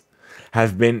events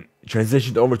have been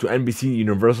transitioned over to NBC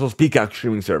Universal's Peacock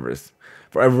streaming service.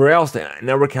 For everywhere else, the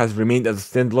network has remained as a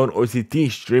standalone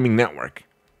OTT streaming network.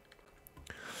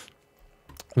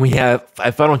 We have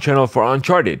a final channel for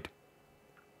Uncharted.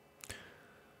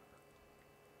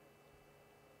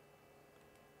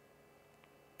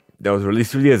 That was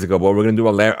released 3 days ago, but we're going to do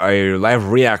a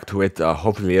live react to it,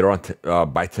 hopefully later on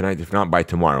by tonight, if not by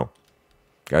tomorrow.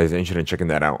 Guys, are interested in checking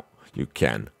that out, you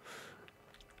can.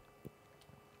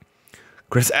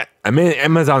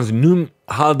 Amazon's new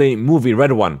holiday movie,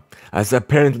 Red One, has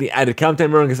apparently added Captain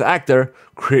America's actor,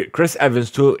 Chris Evans,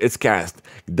 to its cast.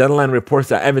 Deadline reports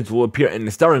that Evans will appear in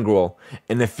a starring role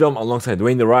in the film alongside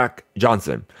Dwayne "The Rock"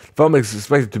 Johnson. The film is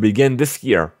expected to begin this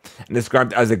year and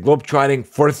described as a globe-trotting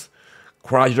fourth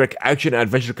quadrant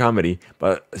action-adventure comedy,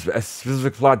 but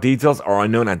specific plot details are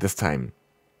unknown at this time.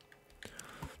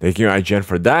 Thank you, IGN,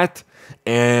 for that.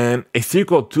 And a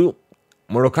sequel to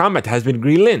Mortal Kombat has been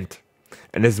greenlit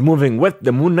and is moving with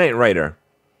the Moon Knight writer,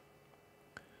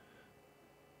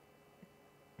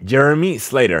 Jeremy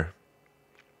Slater.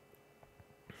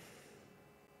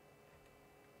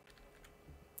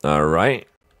 All right.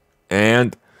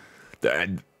 And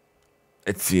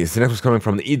let's see. The next one's coming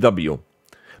from the EW.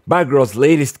 Batgirl's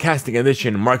latest casting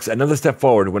edition marks another step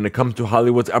forward when it comes to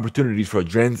Hollywood's opportunities for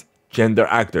transgender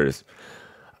actors.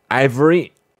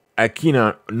 Ivory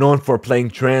Aquino, known for playing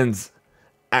trans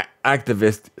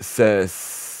activist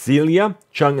Cecilia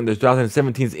Chung in the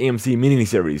 2017's AMC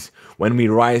miniseries When We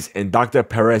Rise, and Dr.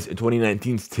 Perez in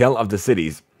 2019's Tale of the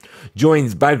Cities,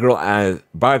 joins Batgirl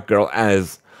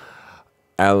as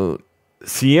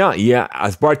Alcia,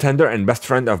 as bartender and best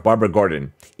friend of Barbara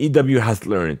Gordon. EW has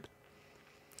learned.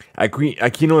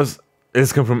 Aquino's,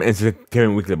 this comes from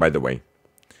Entertainment Weekly, by the way.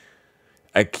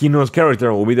 Aquino's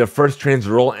character will be the first trans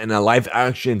role in a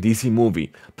live-action DC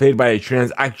movie, played by a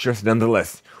trans actress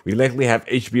nonetheless. We likely have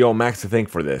HBO Max to thank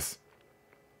for this.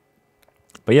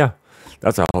 But yeah,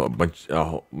 that's a whole bunch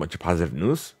of positive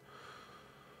news.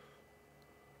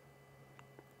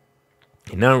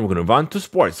 And now we're going to move on to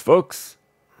sports, folks.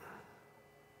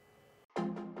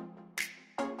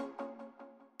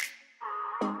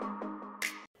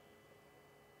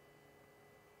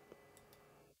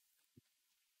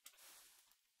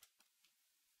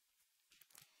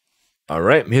 All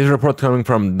right, here's a report coming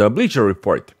from the Bleacher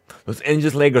Report. Los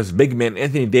Angeles Lakers big man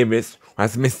Anthony Davis, who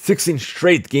has missed 16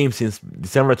 straight games since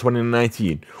December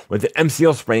 2019 with an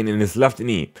MCL sprain in his left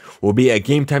knee, will be a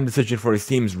game-time decision for his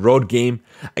team's road game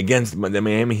against the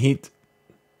Miami Heat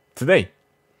today.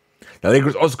 The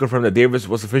Lakers also confirmed that Davis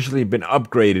was officially been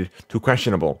upgraded to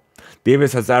questionable.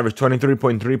 Davis has averaged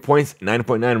 23.3 points,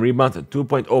 9.9 rebounds, and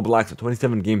 2.0 blocks in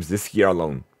 27 games this year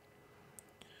alone.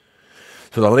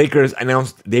 So the Lakers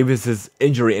announced Davis's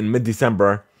injury in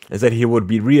mid-December and said he would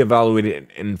be reevaluated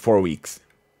in 4 weeks.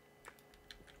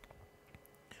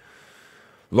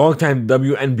 Longtime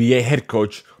WNBA head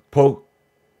coach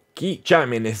Pokey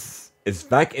Chapman is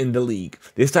back in the league,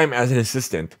 this time as an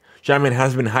assistant. Chapman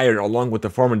has been hired along with the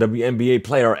former WNBA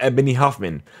player Ebony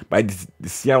Hoffman by the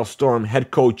Seattle Storm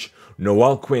head coach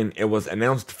Noel Quinn. It was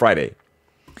announced Friday.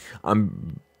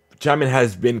 Chapman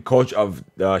has been coach of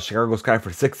the Chicago Sky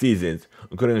for 6 seasons,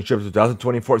 including a trip to the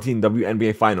 2014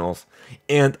 WNBA Finals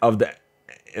and of the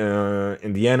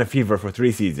Indiana Fever for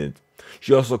 3 seasons.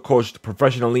 She also coached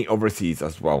professionally overseas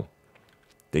as well.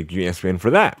 Thank you, ESPN, for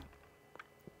that.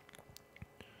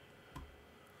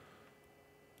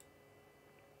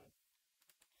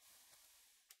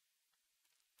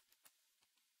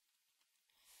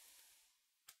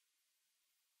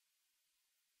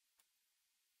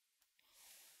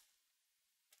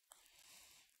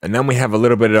 And then we have a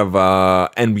little bit of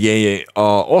NBA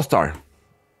All-Star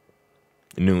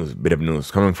news, bit of news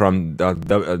coming from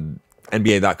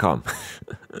NBA.com.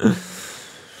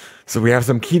 So we have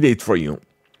some key dates for you.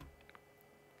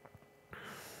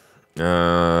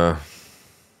 January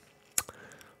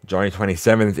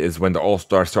 27th is when the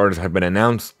All-Star starters have been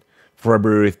announced.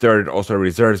 February 3rd, All-Star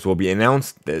reserves will be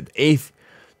announced. The 8th,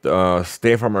 the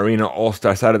State Farm Arena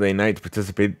All-Star Saturday night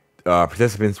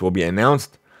participants will be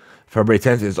announced. February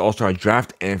 10th is All-Star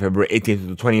Draft, and February 18th to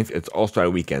the 20th, it's All-Star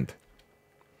Weekend.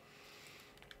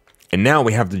 And now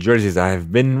we have the jerseys that have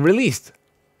been released.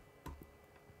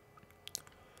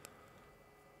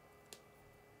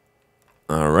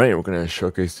 All right, we're going to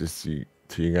showcase this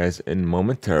to you guys in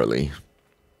momentarily.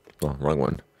 Oh, wrong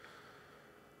one.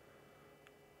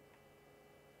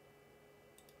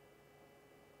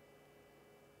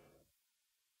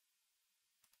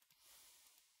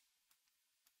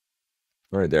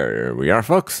 All right, there we are,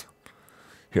 folks.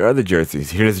 Here are the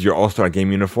jerseys. Here's your All-Star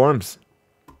Game uniforms.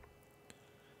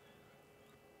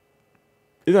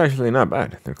 These are actually not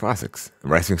bad. They're classics.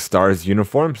 Rising Stars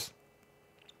uniforms.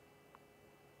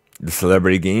 The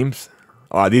Celebrity Games.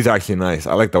 Oh, these are actually nice.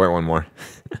 I like the white one more.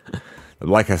 The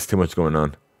black has too much going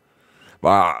on.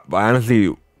 But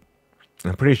honestly,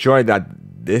 I'm pretty sure that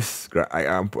this...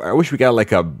 I wish we got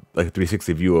like a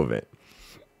 360 view of it.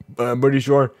 But I'm pretty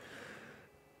sure...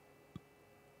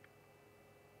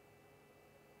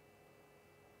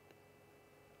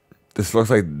 This looks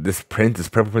like this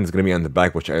purple print is going to be on the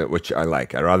back, which I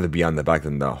like. I'd rather be on the back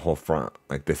than the whole front,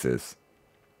 like this is.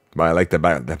 But I like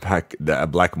the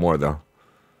black more, though.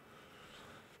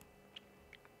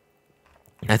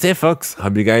 That's it, folks.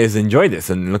 Hope you guys enjoyed this,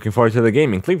 and looking forward to the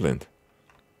game in Cleveland.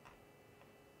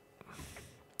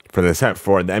 For the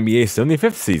NBA's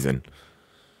 75th season.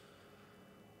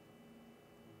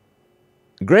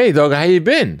 Great, dog. How you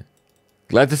been?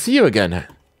 Glad to see you again.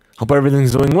 Hope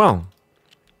everything's doing well.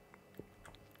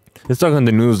 Let's talk on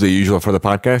the news, the usual for the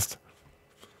podcast.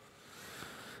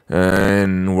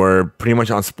 And we're pretty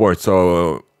much on sports.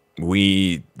 So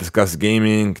we discuss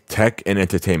gaming, tech, and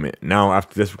entertainment. Now,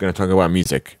 after this, we're going to talk about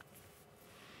music.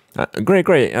 Great.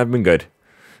 I've been good.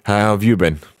 How have you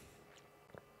been?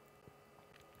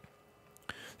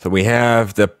 So we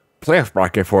have the playoff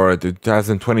bracket for the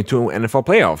 2022 NFL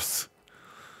playoffs.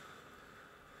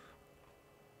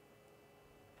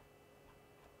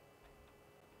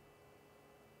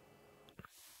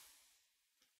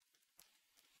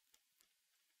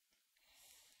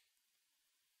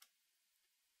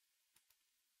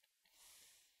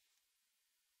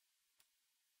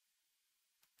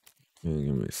 Give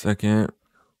me a second.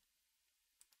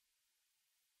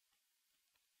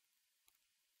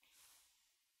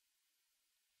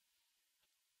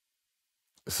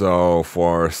 So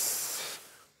for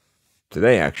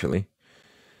today, actually,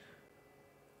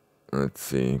 let's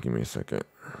see. Give me a second.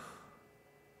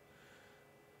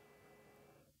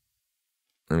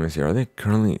 Let me see. Are they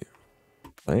currently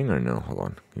playing or no? Hold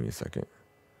on. Give me a second.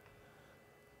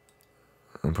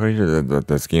 I'm pretty sure that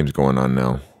this game's going on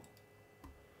now.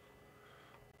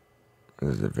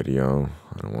 This is a video.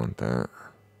 I don't want that.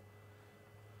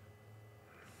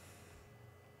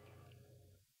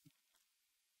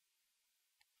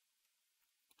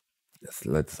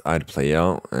 Let's add play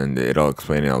out, and it'll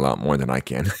explain it a lot more than I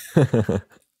can.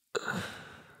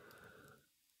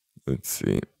 Let's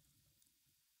see.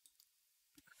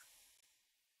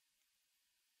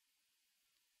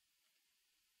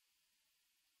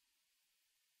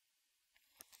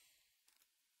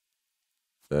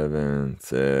 Seven,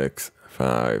 6,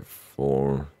 5,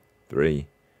 4, 3,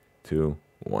 2,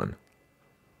 1.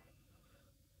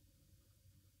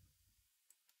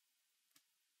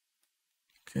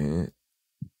 Okay.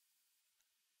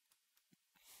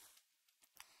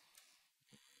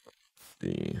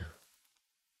 The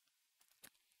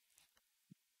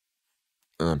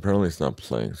apparently it's not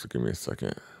playing, so give me a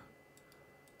second.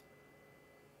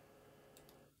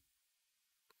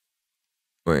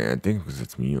 Wait, I think because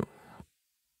it's mute.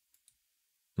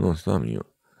 No, it's not mute.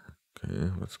 Okay,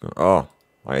 what's going? Oh,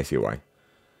 I see why.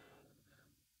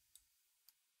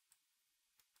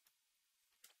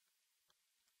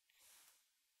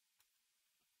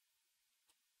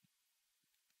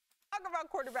 Talk about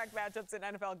quarterback matchups in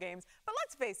NFL games, but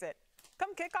let's face it,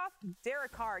 come kickoff,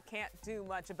 Derek Carr can't do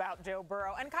much about Joe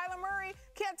Burrow, and Kyler Murray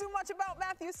can't do much about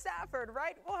Matthew Stafford,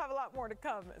 right? We'll have a lot more to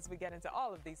come as we get into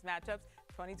all of these matchups.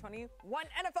 2021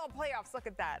 NFL playoffs, look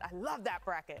at that. I love that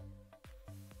bracket.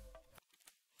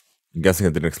 I'm guessing I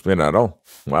didn't explain it at all.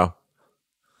 Wow.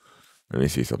 Let me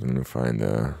see something to find.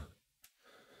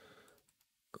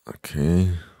 Okay.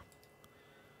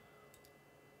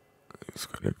 Let's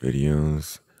go to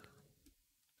videos.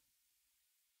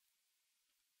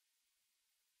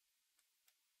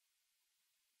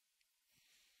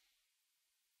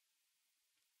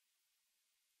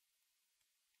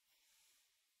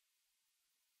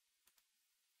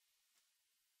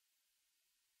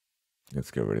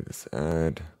 Let's get rid of this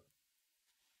ad.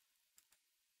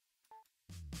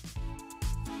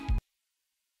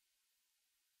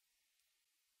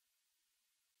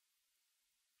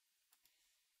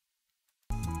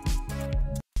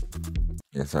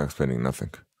 Yeah, it's not explaining nothing.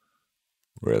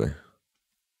 Really.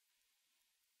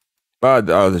 But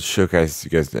I'll just showcase you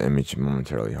guys the image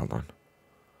momentarily. Hold on.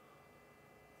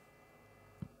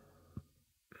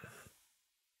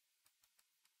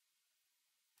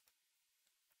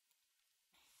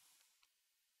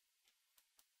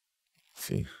 Let's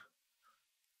see.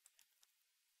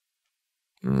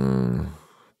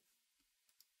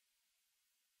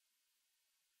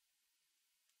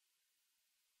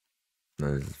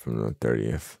 No, this is from the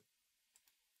 30th.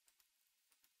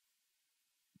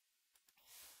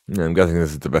 Yeah, I'm guessing this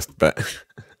is the best bet.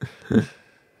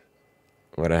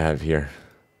 What I have here.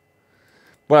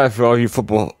 But for all you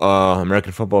football,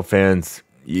 American football fans,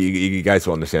 you guys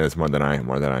will understand this more than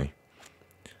I.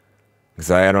 Because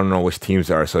I don't know which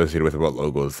teams are associated with what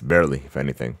logos, barely, if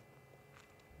anything.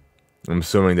 I'm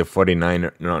assuming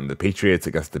the Patriots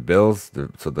against the Bills,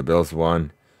 so the Bills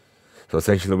won. So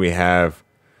essentially we have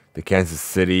the Kansas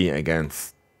City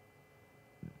against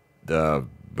the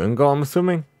Bengal, I'm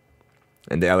assuming,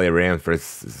 and the LA Rams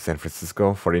versus San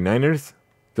Francisco 49ers.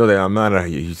 So I'm not a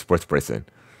huge sports person.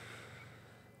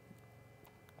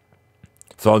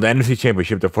 So the NFC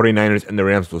Championship, the 49ers and the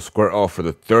Rams will square off for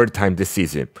the third time this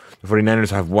season. The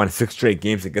 49ers have won 6 straight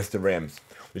games against the Rams,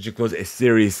 which includes a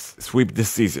series sweep this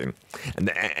season. And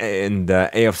in the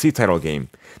AFC title game,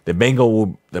 the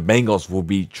Bengals will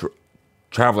be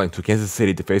traveling to Kansas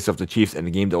City to face off the Chiefs in a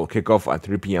game that will kick off at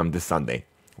 3 p.m. this Sunday,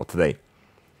 or today,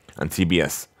 on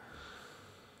CBS.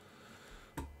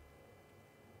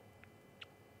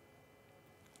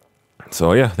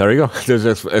 So yeah, there you go. There's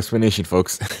an explanation,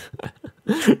 folks.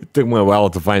 It took me a while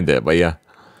to find it, but yeah.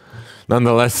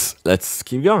 Nonetheless, let's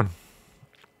keep going.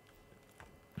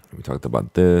 We talked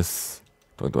about this.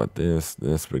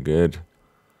 This, we're good.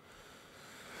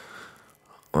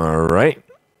 All right.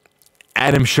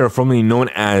 Adam Scherr, formerly known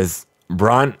as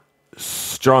Braun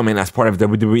Strowman, as part of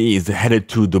WWE, is headed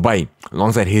to Dubai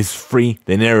alongside his Free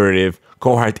the Narrative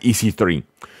cohort EC3.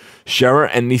 Scherr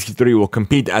and EC3 will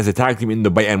compete as a tag team in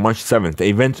Dubai on March 7th. The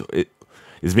event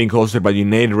is being hosted by the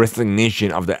United Wrestling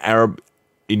Nation of the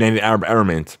United Arab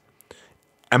Emirates.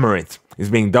 Is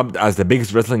being dubbed as the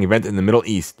biggest wrestling event in the Middle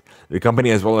East. The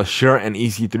company, as well as Scherr and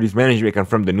EC3's management,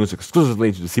 confirmed the news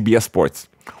exclusively to the CBS Sports,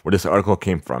 where this article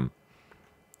came from.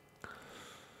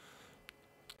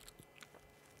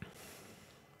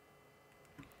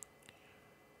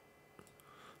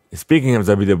 Speaking of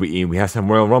WWE, we have some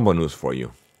Royal Rumble news for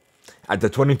you. At the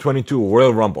 2022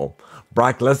 Royal Rumble,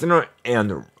 Brock Lesnar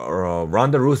and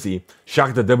Ronda Rousey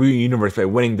shocked the WWE Universe by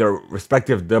winning their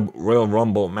respective Royal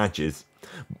Rumble matches.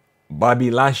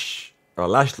 Bobby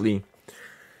Lashley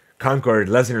conquered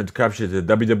Lesnar to capture the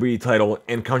WWE title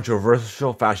in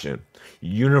controversial fashion.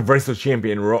 Universal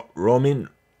Champion Roman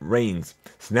Reigns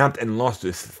snapped and lost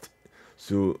to Seth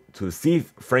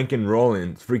freaking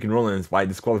Rollins by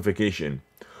disqualification.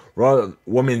 Raw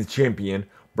Women's Champion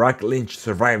Brock Lynch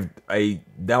survived a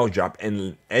Dow drop,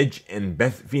 and Edge and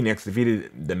Beth Phoenix defeated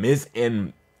The Miz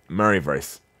and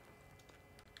Maryverse.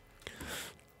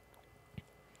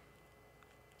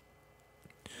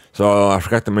 So I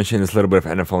forgot to mention this little bit of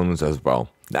NFL news as well.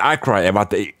 The outcry about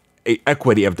the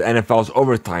equity of the NFL's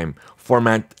overtime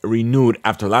format renewed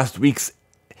after last week's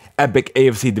epic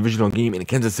AFC divisional game in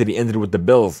Kansas City ended with the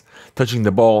Bills touching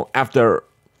the ball after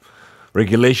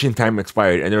regulation time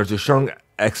expired, and there was a strong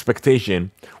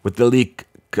expectation with the league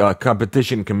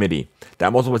competition committee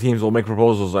that multiple teams will make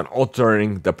proposals on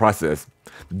altering the process.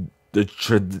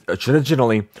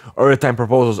 Traditionally, overtime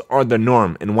proposals are the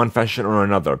norm in one fashion or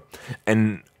another,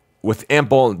 and with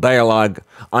ample dialogue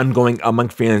ongoing among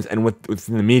fans and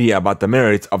within the media about the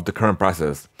merits of the current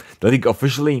process. The league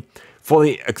officially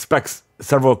fully expects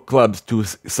several clubs to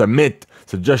submit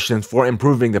suggestions for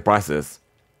improving the process.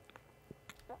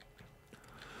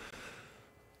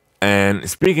 And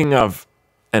speaking of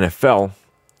NFL,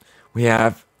 we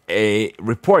have a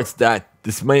report that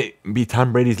this might be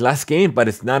Tom Brady's last game, but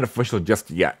it's not official just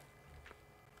yet.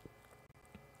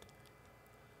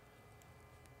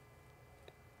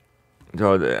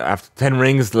 So after 10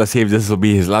 rings, let's see if this will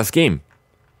be his last game.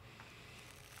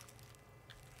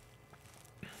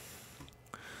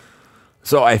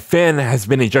 So a fan has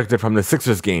been ejected from the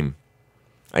Sixers game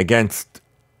against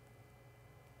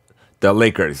the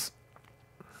Lakers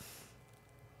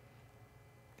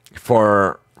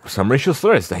for some racial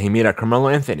slurs that he made at Carmelo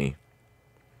Anthony.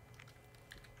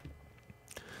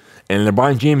 And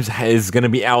LeBron James is going to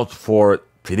be out for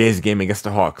today's game against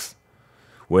the Hawks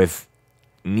with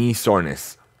knee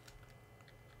soreness.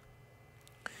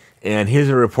 And here's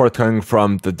a report coming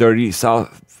from the Dirty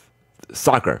South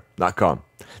Soccer.com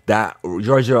that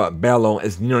Georgia Bello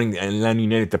is nearing the Atlanta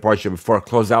United departure before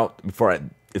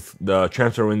the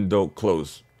transfer window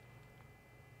close.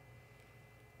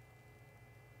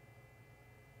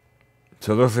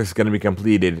 So it looks like it's going to be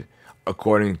completed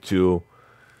according to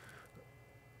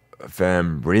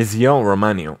Fabrizio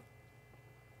Romano.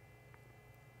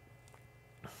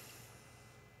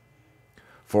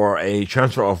 For a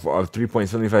transfer of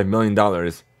 $3.75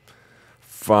 million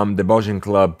from the Belgian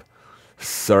club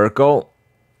Circle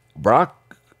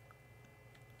Brock.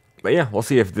 But yeah, we'll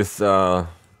see if this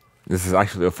is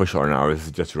actually official or not, or this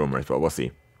is just rumors, but we'll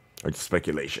see. Or just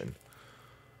speculation.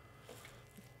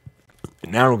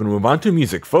 Now we're going to move on to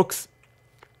music, folks.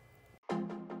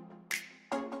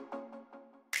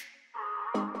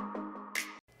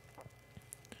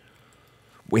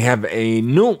 We have a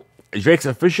new Drake's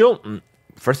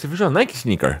first official Nike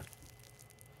sneaker.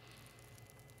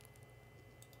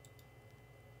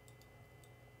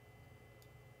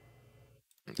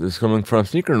 This is coming from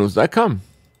sneakernews.com.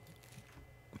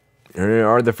 Here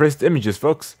are the first images,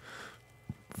 folks,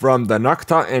 from the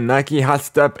Nocta and Nike Hot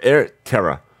Step Air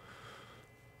Terra.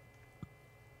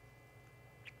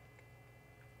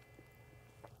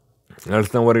 Let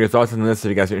us know what are your thoughts on this. If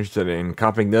you guys are interested in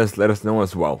copying this, let us know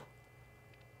as well.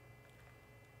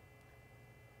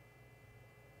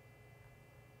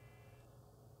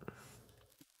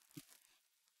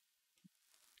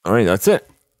 Alright, that's it.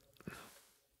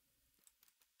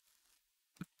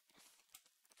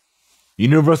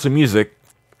 Universal Music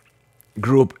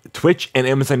Group, Twitch, and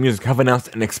Amazon Music have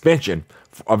announced an expansion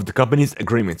of the company's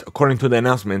agreement. According to the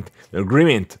announcement, the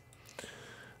agreement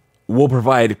will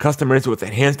provide customers with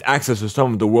enhanced access to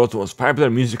some of the world's most popular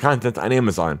music content on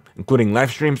Amazon, including live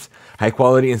streams, high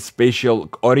quality and spatial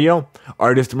audio,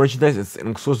 artist merchandise, and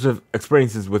exclusive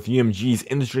experiences with UMG's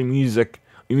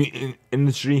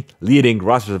industry leading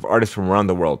rosters of artists from around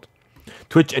the world.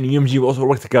 Twitch and UMG will also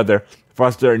work together to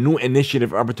foster new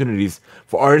initiative opportunities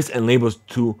for artists and labels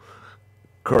to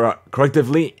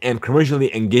collectively and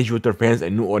commercially engage with their fans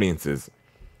and new audiences.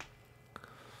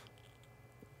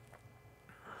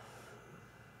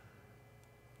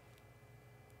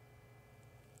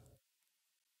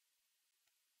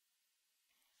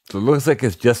 So it looks like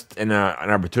it's just an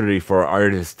opportunity for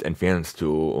artists and fans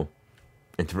to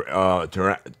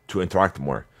to interact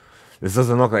more. This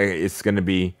doesn't look like it's going to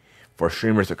be for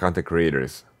streamers or content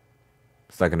creators.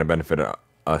 It's not going to benefit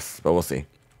us, but we'll see.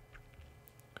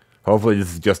 Hopefully,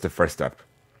 this is just the first step.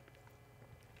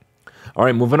 All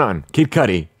right, moving on. Kid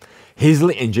Cudi,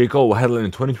 Hazley, and J. Cole will headline the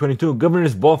 2022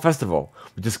 Governor's Ball Festival,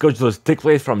 which is scheduled to take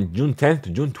place from June 10th to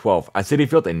June 12th at Citi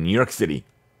Field in New York City.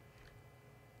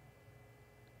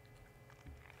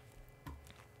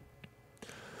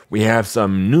 We have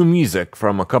some new music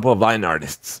from a couple of Latin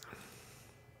artists.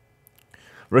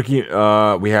 We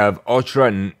have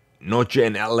Ultra Noche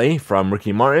in LA from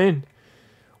Ricky Martin.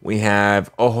 We have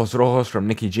Ojos Rojos from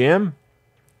Nicky Jam.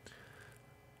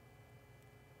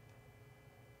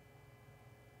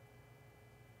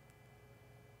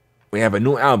 We have a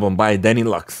new album by Danny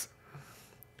Lux,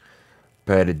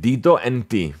 Perdido en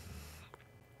Ti.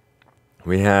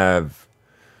 We have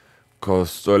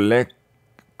Cosolielo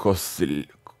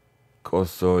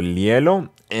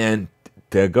and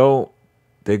Tego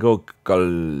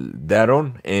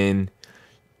Calderon and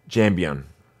Champion.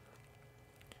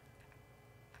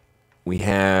 We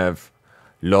have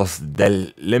Los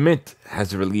Del Limit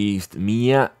has released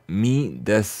Mia Mi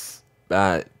Despedida.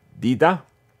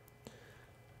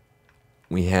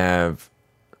 We have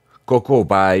Coco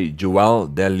by Joel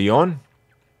De Leon.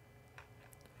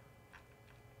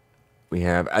 We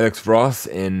have Alex Ross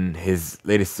in his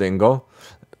latest single,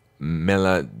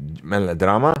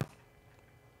 Melodrama.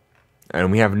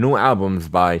 And we have new albums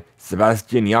by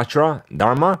Sebastian Yatra,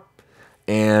 Dharma,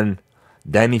 and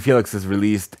Danny Felix has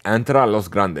released Entra Los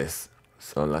Grandes.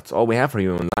 So that's all we have for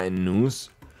you in Latin news.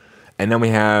 And then we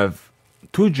have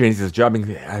Two Chainz has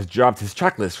dropped his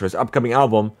checklist for his upcoming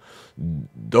album,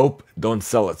 Dope Don't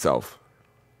Sell Itself.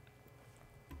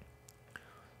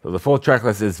 So the full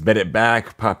tracklist is Bet It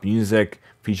Back, pop music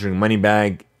featuring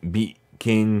Moneybag, Beat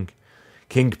King,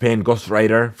 Kingpin,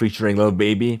 Ghostwriter featuring Lil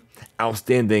Baby,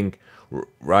 Outstanding,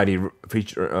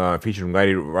 featuring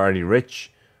Roddy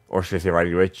Rich, or should I say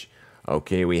Roddy Rich?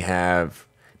 Okay, we have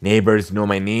Neighbors Know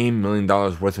My Name, $1 million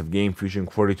worth of game featuring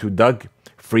 42 Doug,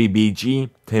 Free BG,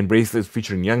 10 Bracelets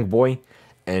featuring Young Boy,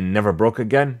 and Never Broke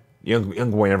Again.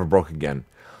 Young Boy Never Broke Again.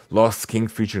 Lost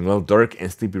Kings featuring Lil Durk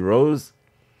and Sleepy Rose.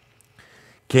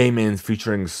 K-Mans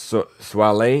featuring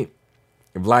Swale.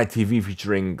 Vlad TV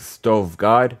featuring Stove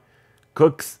God.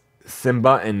 Cooks,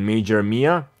 Simba and Major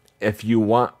Mia. If You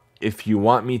Want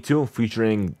Me To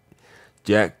featuring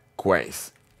Jack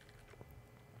Quays.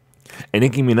 And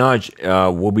Nicki Minaj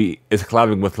is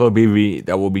collabing with Lil Baby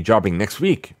that will be dropping next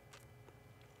week.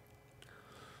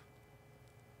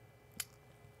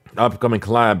 The upcoming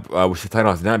collab, which the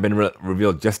title has not been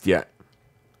revealed just yet.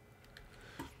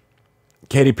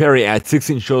 Katy Perry adds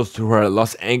 16 shows to her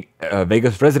Las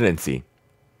Vegas residency.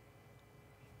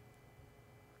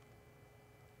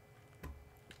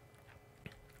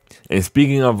 And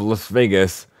speaking of Las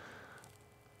Vegas,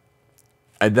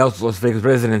 Adele's Las Vegas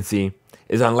residency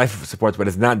is on life support, but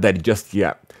it's not dead just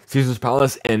yet. Caesar's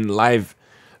Palace and Live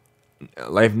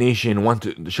Nation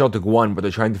want the show to go on, but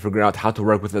they're trying to figure out how to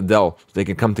work with Adele so they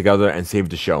can come together and save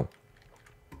the show.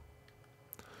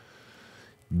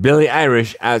 Billie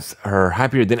Eilish adds her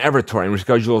Happier Than Ever tour and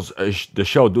reschedules the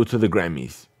show due to the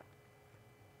Grammys.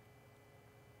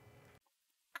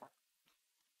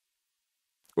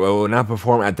 Will now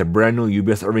perform at the brand new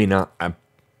UBS Arena at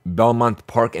Belmont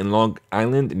Park in Long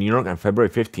Island, New York on February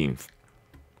 15th.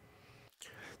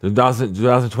 The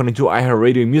 2022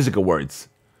 iHeartRadio Music Awards.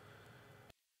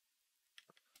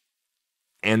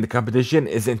 And the competition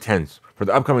is intense for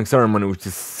the upcoming ceremony, which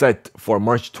is set for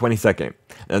March 22nd.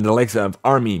 And the likes of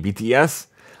ARMY, BTS,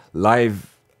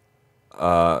 Live,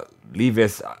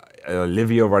 Levis,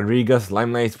 Olivia Rodriguez,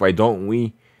 Limelight, Why Don't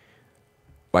We,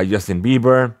 by Justin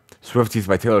Bieber, Swifties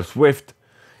by Taylor Swift,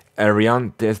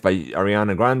 Ariantes by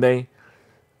Ariana Grande,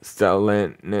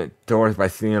 Torres by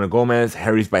Selena Gomez,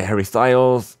 Harry's by Harry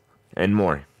Styles, and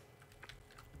more.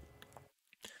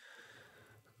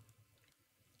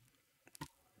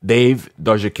 Dave,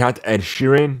 Doja Cat, Ed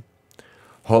Sheeran,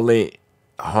 Holly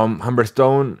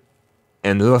Humberstone,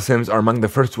 and Little Sims are among the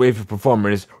first wave of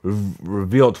performers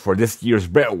revealed for this year's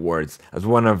Brit Awards as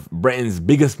one of Britain's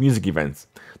biggest music events.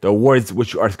 The awards,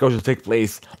 which are scheduled to take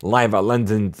place live at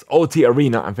London's OT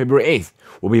Arena on February 8th,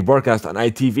 will be broadcast on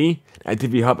ITV,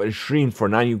 ITV Hub, and streamed for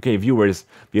non-UK viewers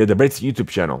via the Brits YouTube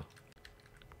channel.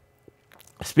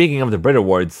 Speaking of the Brit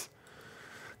Awards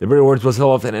was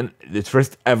held in its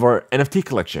first ever NFT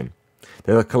collection.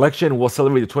 The collection will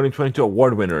celebrate the 2022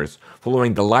 award winners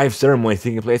following the live ceremony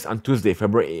taking place on Tuesday,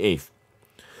 February 8th.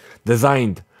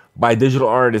 Designed by digital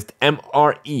artist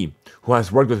MRE, who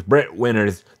has worked with Brit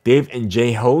winners Dave and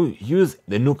J. Hughes,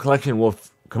 the new collection will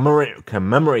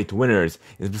commemorate winners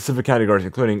in specific categories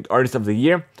including Artist of the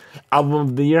Year, Album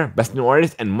of the Year, Best New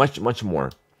Artist, and much, much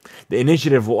more. The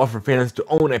initiative will offer fans to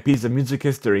own a piece of music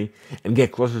history and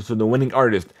get closer to the winning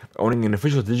artist by owning an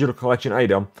official digital collection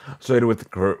item associated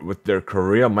with their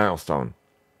career milestone.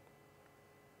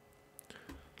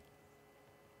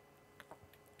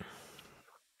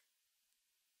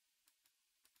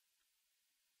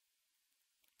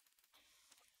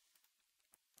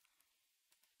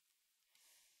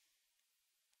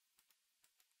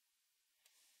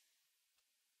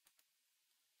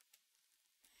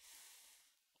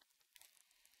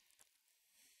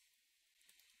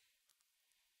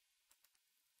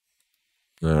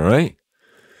 All right.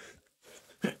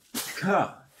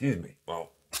 Excuse me. Wow.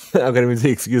 I'm gonna say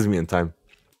excuse me in time.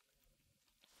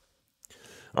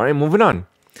 All right, moving on.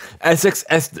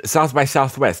 SXS South by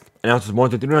Southwest announces more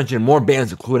than 300 more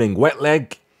bands, including Wet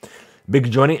Leg, Big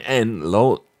Johnny, and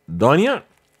Low Donia.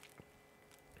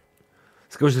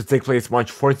 Scheduled to take place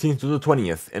March 14th to the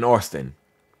 20th in Austin.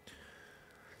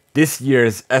 This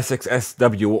year's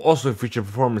SXSW will also feature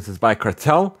performances by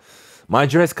Cartel,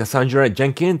 Madres, Cassandra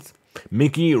Jenkins,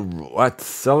 Mickey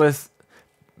Watselis,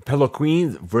 Pillow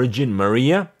Queens, Virgin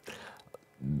Maria,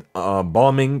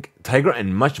 Balming Tiger,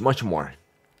 and much, much more.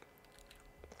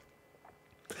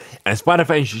 And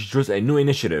Spotify introduced a new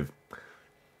initiative.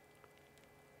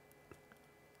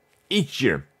 Each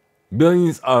year,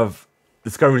 billions of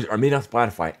discoveries are made on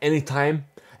Spotify. Anytime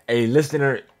a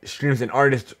listener streams an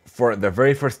artist for the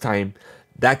very first time,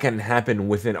 that can happen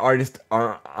with an artist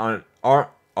are on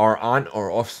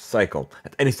or off cycle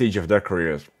at any stage of their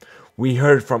careers. We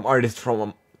heard from artists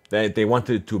that they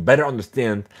wanted to better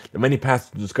understand the many paths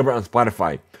to discover on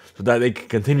Spotify so that they can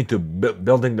continue to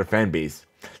building their fan base.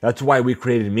 That's why we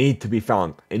created Made to Be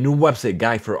Found, a new website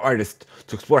guide for artists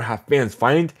to explore how fans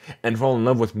find and fall in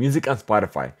love with music on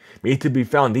Spotify. Made to Be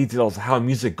Found details how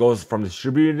music goes from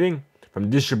distribution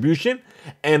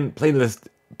and playlist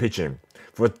pitching.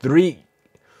 For three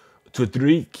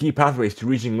key pathways to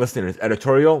reaching listeners: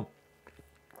 editorial,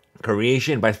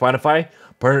 creation by Spotify,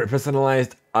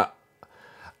 personalized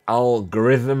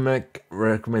algorithmic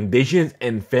recommendations,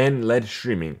 and fan-led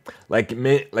streaming,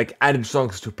 like added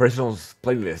songs to personal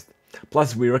playlist.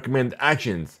 Plus, we recommend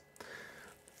actions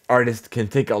artists can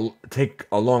take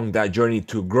along that journey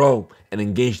to grow and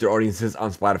engage their audiences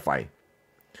on Spotify.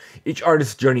 Each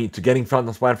artist's journey to getting found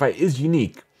on Spotify is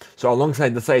unique. So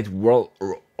alongside the site, we're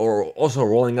also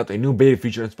rolling out a new beta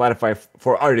feature on Spotify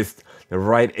for artists to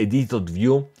provide a detailed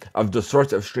view of the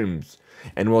source of streams.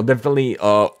 And we'll definitely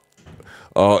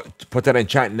put that in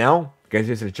chat now. You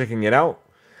guys are checking it out.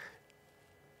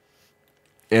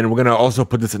 And we're going to also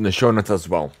put this in the show notes as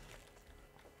well.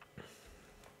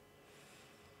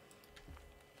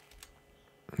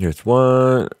 Here's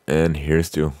one, and here's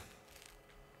two.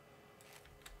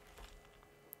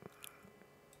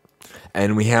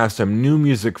 And we have some new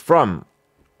music from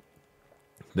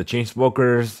the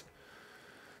Chainsmokers,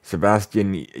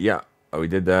 Sebastian, yeah, we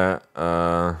did that.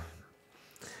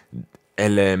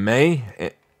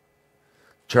 LMA,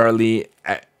 Charlie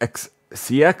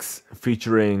XCX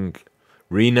featuring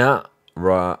Rina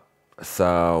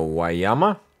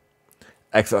Sawayama,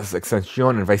 XXXTentacion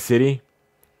and Vice City,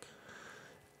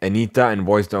 Anita and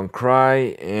Boys Don't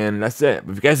Cry, and that's it.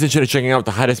 If you guys are interested in checking out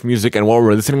the hottest music and what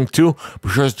we're listening to, be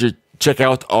sure to check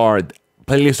out our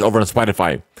playlist over on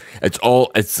Spotify. It's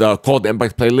called the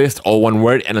Impact Playlist, all one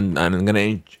word, and I'm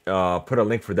gonna put a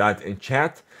link for that in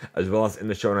chat as well as in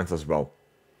the show notes as well.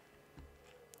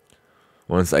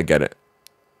 Once I get it.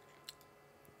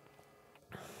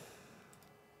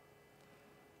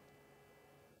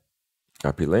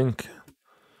 Copy link.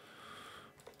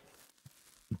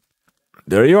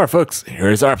 There you are, folks.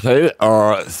 Here's our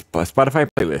Spotify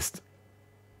playlist.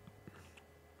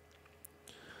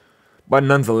 But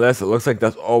nonetheless, it looks like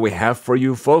that's all we have for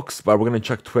you, folks. But we're gonna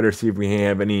check Twitter, see if we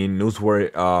have any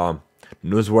noteworthy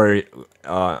news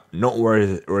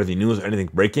or anything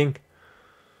breaking.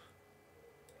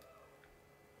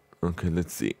 Okay,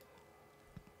 let's see.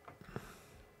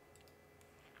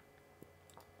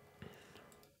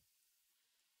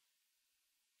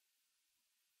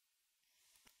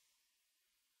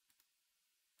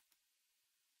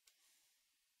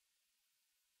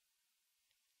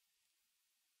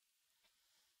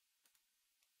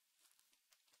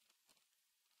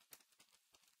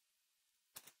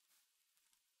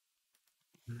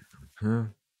 Huh?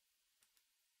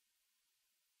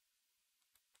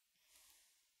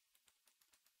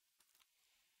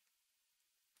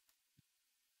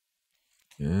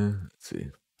 Yeah, let's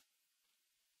see.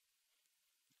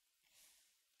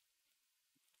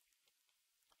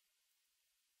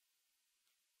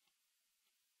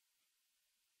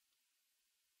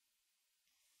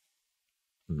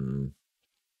 Hmm.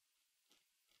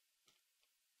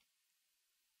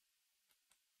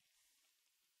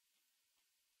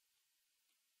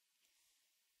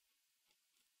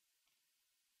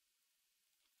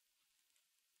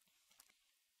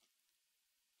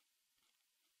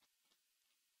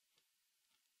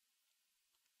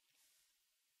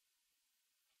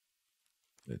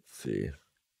 Let's see.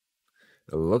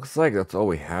 It looks like that's all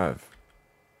we have.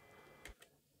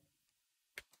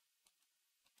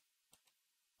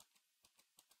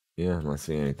 Yeah, I'm not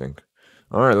seeing anything.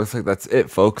 All right, looks like that's it,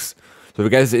 folks. So if you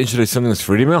guys are interested in something that's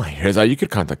free email, here's how you could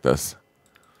contact us.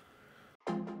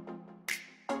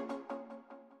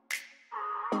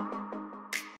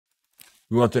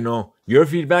 We want to know your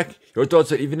feedback, your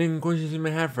thoughts, or even any questions you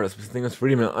may have for us. Sending us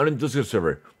free email on the Discord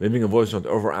server, leaving a voice note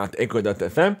over at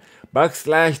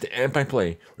anchor.fm/the Impact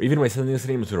Play, or even by sending us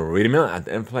an email to the read email at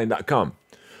impactplay.com.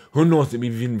 Who knows,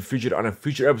 maybe even be featured on a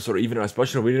future episode or even a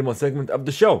special read email segment of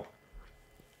the show.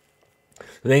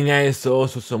 Thank you guys so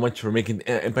much for making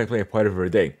Impact Play a part of your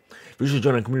day. If you should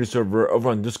join our community server over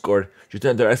on Discord, just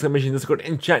enter exclamation Discord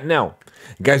in chat now.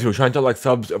 Guys, we're trying to like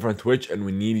subs over on Twitch and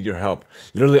we need your help.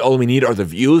 Literally all we need are the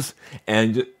views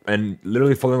and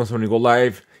literally following us when we go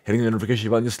live, hitting the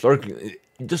notification button,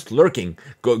 just lurking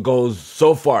goes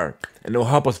so far and it'll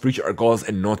help us reach our goals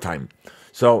in no time.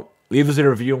 So leave us a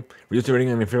review, reduce the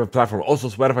rating on your favorite platform. Also,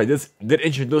 Spotify did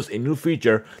introduce a new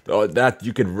feature that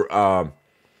you could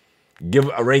give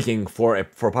a ranking for a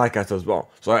podcast as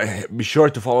well. So be sure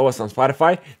to follow us on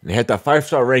Spotify and hit that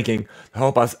 5-star ranking to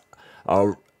help us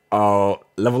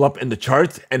level up in the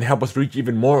charts and help us reach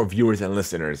even more viewers and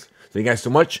listeners. Thank you guys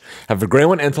so much. Have a great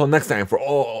one. Until next time, for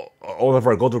all of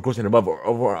our gold recruits and above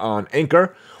over on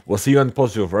Anchor, we'll see you on the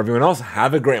post. For everyone else,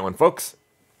 have a great one, folks.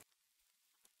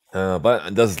 But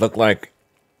it does look like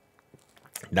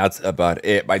that's about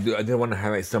it. But I did want to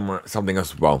highlight something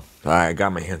else as well. I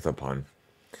got my hands up on.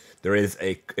 There is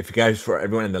if you guys, for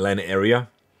everyone in the Atlanta area,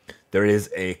 there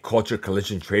is a Culture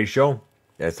Collision trade show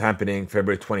that's happening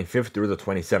February 25th through the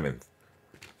 27th.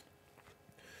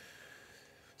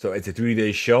 So it's a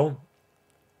 3-day show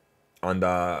in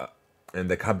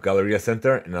the Cub Galleria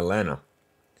Center in Atlanta,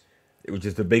 which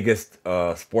is the biggest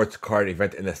sports card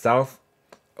event in the South.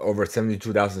 Over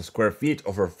 72,000 square feet,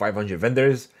 over 500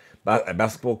 vendors, a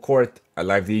basketball court, a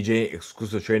live DJ,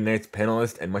 exclusive trade nights,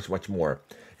 panelists, and much, much more.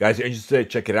 Guys, if you're interested,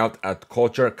 check it out at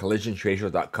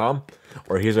culturecollisiontradeshow.com,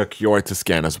 or here's our QR to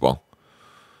scan as well.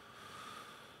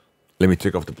 Let me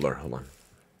take off the blur. Hold on.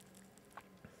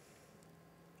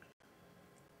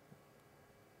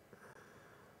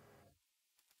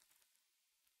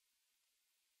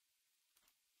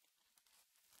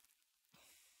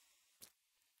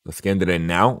 Let's scan it in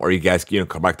now, or you guys can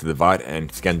come back to the VOD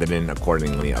and scan it in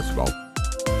accordingly as well.